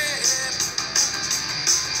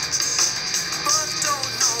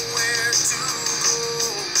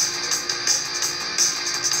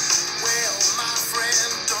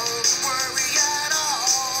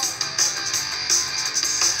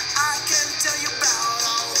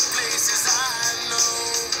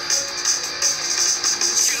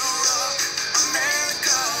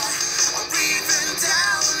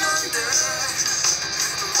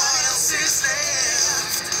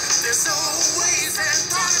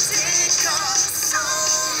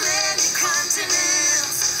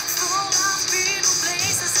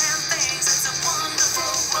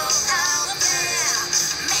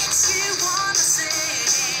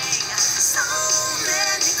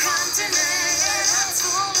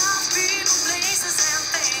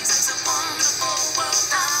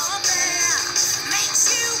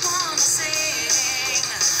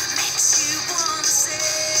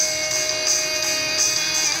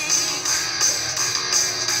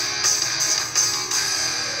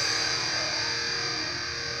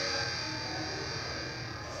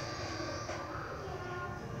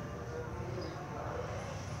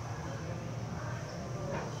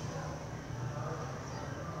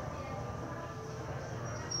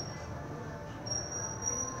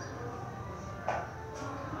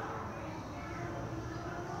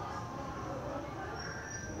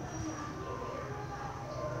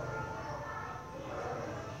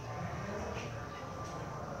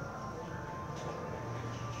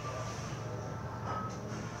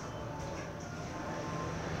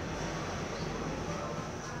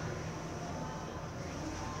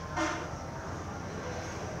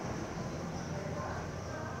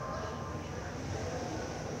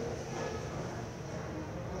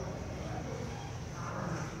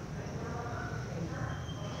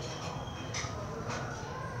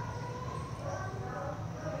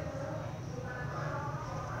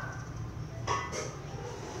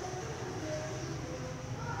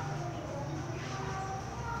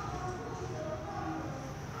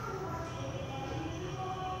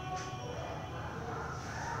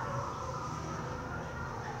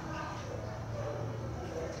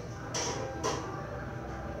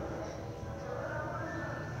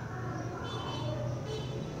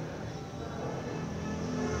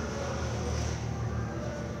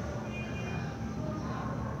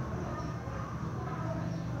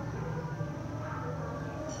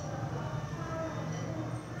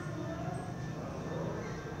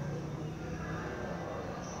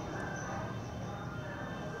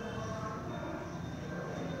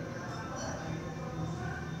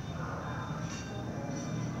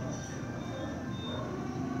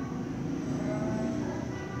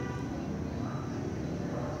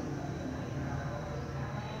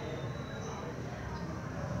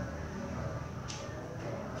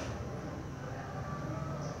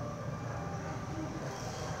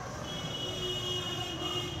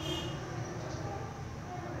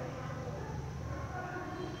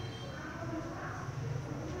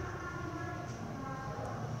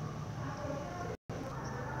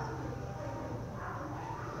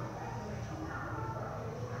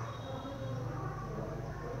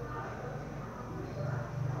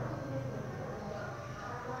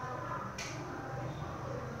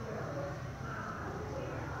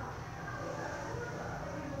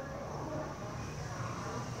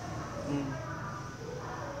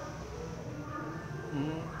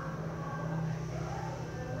Mm.